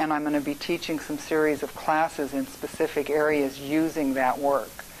 and I'm going to be teaching some series of classes in specific areas using that work.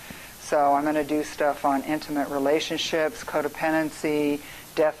 So I'm going to do stuff on intimate relationships, codependency,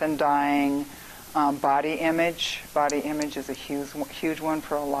 death and dying, body image. Body image is a huge one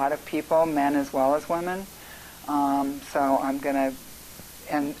for a lot of people, men as well as women. So I'm going to,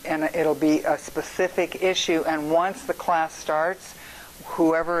 and it'll be a specific issue, and once the class starts,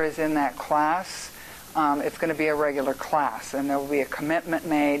 whoever is in that class, it's going to be a regular class, and there will be a commitment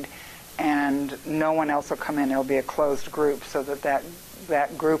made, and no one else will come in. It'll be a closed group, so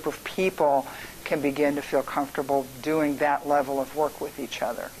that group of people can begin to feel comfortable doing that level of work with each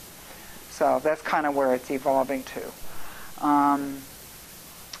other. So that's kind of where it's evolving to.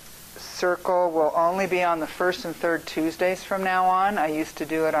 Circle will only be on the 1st and 3rd Tuesdays from now on. I used to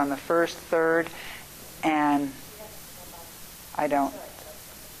do it on the 1st, 3rd, and I don't.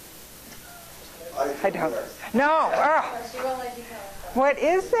 No. Oh. What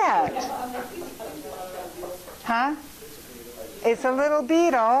is that? Huh? It's a little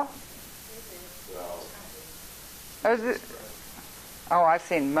beetle. Oh, I've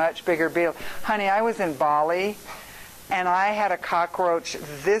seen much bigger beetles. Honey, I was in Bali, and I had a cockroach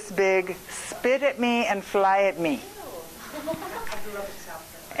this big spit at me and fly at me.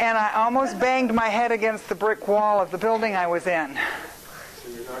 And I almost banged my head against the brick wall of the building I was in. So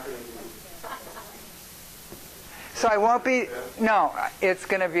you're not going to do. So I won't be, no, it's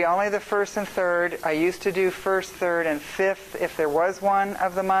going to be only the 1st and 3rd. I used to do 1st, 3rd, and 5th if there was one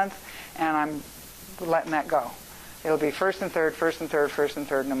of the month, and I'm letting that go. It'll be 1st and 3rd, 1st and 3rd, 1st and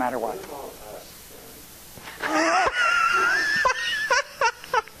 3rd, no matter what.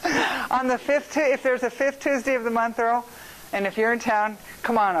 On the 5th, if there's a 5th Tuesday of the month, Earl, and if you're in town,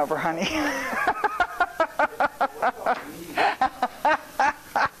 come on over, honey.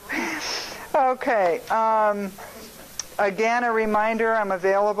 Okay. Again, a reminder, I'm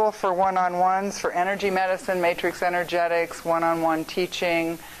available for one-on-ones for energy medicine, matrix energetics, one-on-one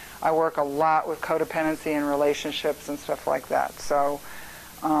teaching. I work a lot with codependency and relationships and stuff like that. So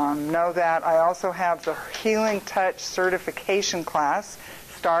know that. I also have the Healing Touch certification class.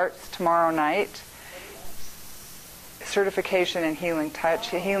 Starts tomorrow night. Certification in Healing Touch.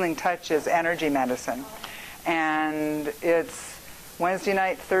 Healing Touch is energy medicine. And it's Wednesday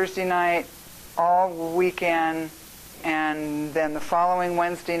night, Thursday night, all weekend, and then the following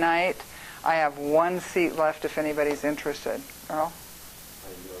Wednesday night, I have one seat left if anybody's interested. Earl? I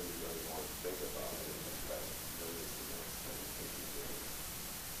know you really want to think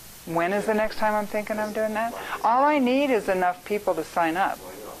about it. When is the next time I'm thinking I'm doing that? All I need is enough people to sign up.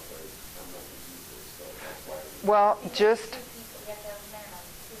 Why not? But I'm not used to it, so that's why. Well, just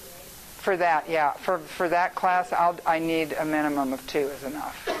for that, yeah. For that class, I need a minimum of 2 is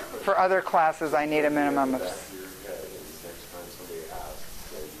enough. For other classes, I need a minimum of... Next time somebody asks,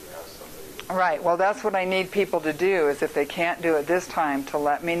 so you have somebody. Right. Well, that's what I need people to do, is if they can't do it this time, to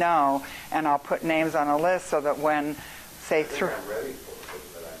let me know, and I'll put names on a list so that when, say, through... I'm ready for it,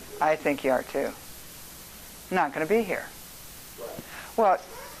 but I'm just... I think you are too. I'm not going to be here. Right. Well,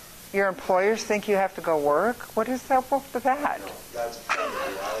 your employers think you have to go work? What is up with that? No, that's funny.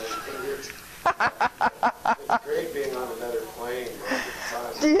 It's great being on another plane most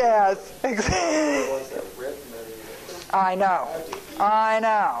of the time. Yes, exactly. Ones that rip many I know.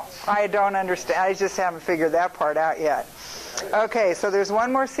 I don't understand. I just haven't figured that part out yet. Okay, so there's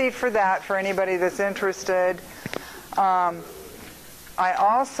one more seat for that for anybody that's interested. I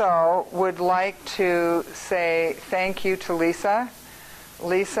also would like to say thank you to Lisa,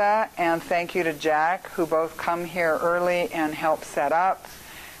 and thank you to Jack, who both come here early and help set up.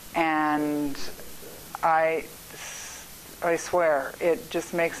 And I swear, it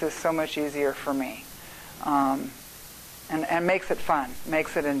just makes this so much easier for me. And makes it fun,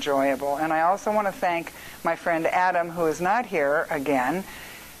 makes it enjoyable. And I also want to thank my friend Adam, who is not here again.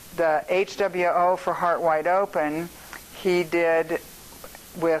 The HWO for Heart Wide Open, he did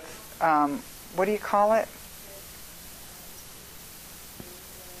with, what do you call it?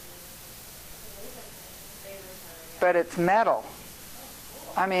 But it's metal.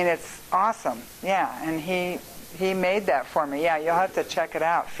 I mean, it's awesome. Yeah, and he made that for me. Yeah, you'll have to check it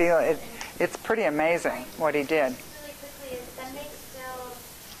out. Feel it. It's pretty amazing what he did. Really quickly, is Sunday still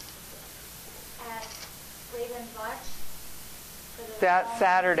at Raven's Lodge? That's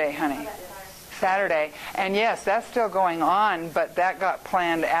Saturday, honey. Saturday. And yes, that's still going on, but that got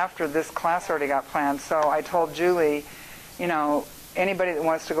planned after this class already got planned. So I told Julie, you know, anybody that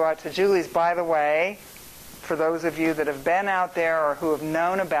wants to go out to Julie's, by the way, for those of you that have been out there or who have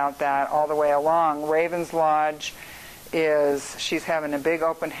known about that all the way along, Raven's Lodge she's having a big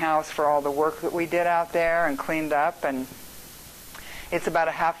open house for all the work that we did out there and cleaned up, and it's about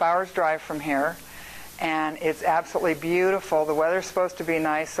a half-hour's drive from here, and it's absolutely beautiful. The weather's supposed to be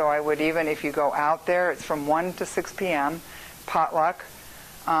nice, so I would even, if you go out there, it's from 1 to 6 p.m., potluck.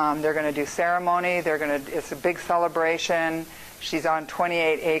 They're going to do ceremony. It's a big celebration. She's on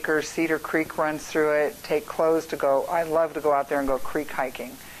 28 acres. Cedar Creek runs through it. Take clothes to go. I love to go out there and go creek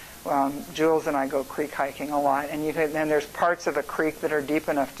hiking. Jules and I go creek hiking a lot. And then there's parts of the creek that are deep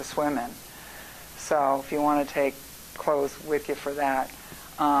enough to swim in. So if you want to take clothes with you for that.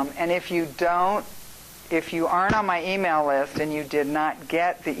 And if you aren't on my email list and you did not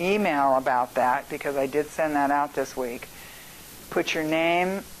get the email about that, because I did send that out this week, put your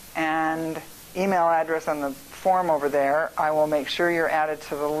name and email address on the form over there. I will make sure you're added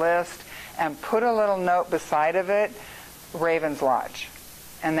to the list, and put a little note beside of it, Raven's Lodge.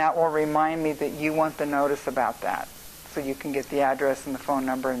 And that will remind me that you want the notice about that, so you can get the address and the phone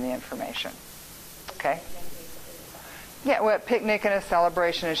number and the information. Okay? Yeah, well, picnic and a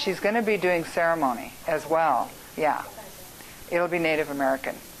celebration, and she's going to be doing ceremony as well. Yeah. It'll be Native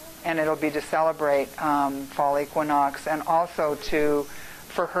American, and it'll be to celebrate fall equinox, and also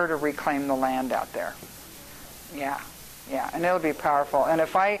for her to reclaim the land out there. Yeah. Yeah, and it'll be powerful. And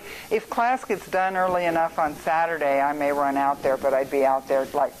if class gets done early enough on Saturday, I may run out there, but I'd be out there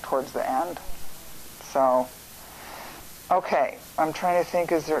like towards the end. So, okay, I'm trying to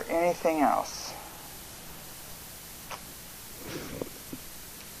think, is there anything else?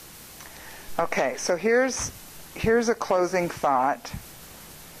 Okay, so here's a closing thought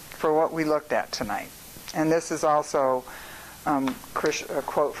for what we looked at tonight. And this is also a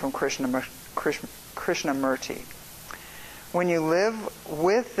quote from Krishnamurti. When you live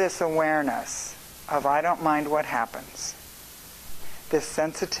with this awareness of I don't mind what happens, this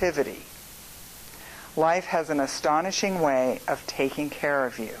sensitivity, life has an astonishing way of taking care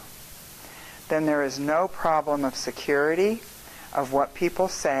of you. Then there is no problem of security, of what people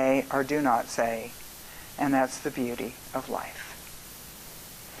say or do not say, and that's the beauty of life.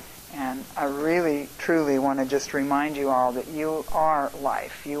 And I really, truly want to just remind you all that you are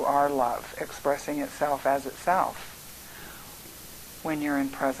life, you are love, expressing itself as itself when you're in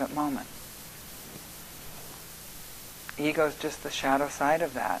present moment. Ego's just the shadow side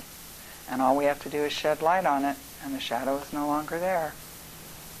of that. And all we have to do is shed light on it, and the shadow is no longer there.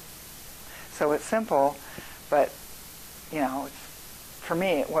 So it's simple, but, for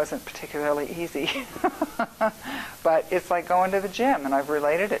me it wasn't particularly easy. But it's like going to the gym, and I've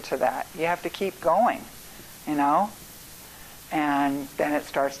related it to that. You have to keep going, and then it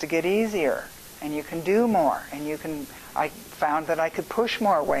starts to get easier, and you can do more, and I found that I could push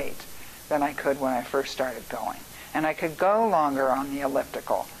more weight than I could when I first started going. And I could go longer on the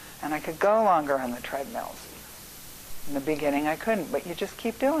elliptical, and I could go longer on the treadmills. In the beginning I couldn't, but you just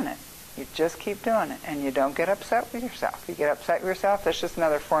keep doing it. You just keep doing it, and you don't get upset with yourself. You get upset with yourself, that's just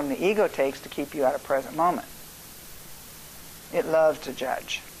another form the ego takes to keep you out of present moment. It loves to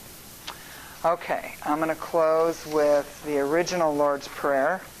judge. Okay, I'm going to close with the original Lord's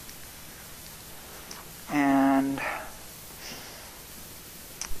Prayer. And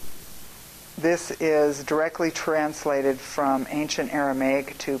this is directly translated from ancient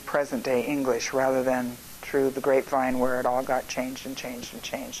Aramaic to present-day English rather than through the grapevine where it all got changed and changed and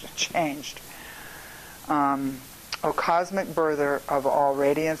changed and changed. O cosmic birther of all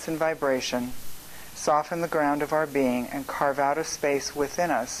radiance and vibration, soften the ground of our being and carve out a space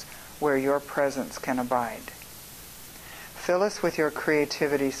within us where your presence can abide. Fill us with your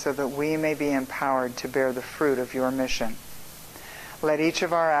creativity so that we may be empowered to bear the fruit of your mission. Let each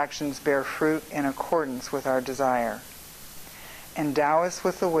of our actions bear fruit in accordance with our desire. Endow us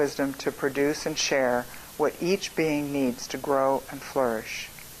with the wisdom to produce and share what each being needs to grow and flourish.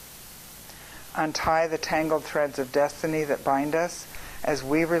 Untie the tangled threads of destiny that bind us as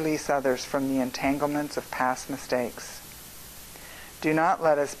we release others from the entanglements of past mistakes. Do not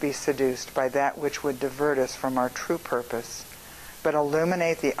let us be seduced by that which would divert us from our true purpose, but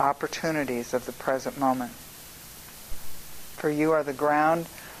illuminate the opportunities of the present moment. For you are the ground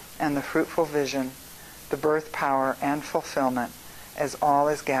and the fruitful vision, the birth power and fulfillment, as all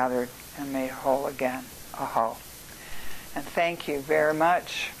is gathered and made whole again. Aho. And thank you very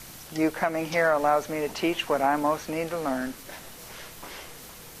much. You coming here allows me to teach what I most need to learn.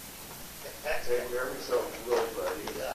 Thank you, Jeremy. So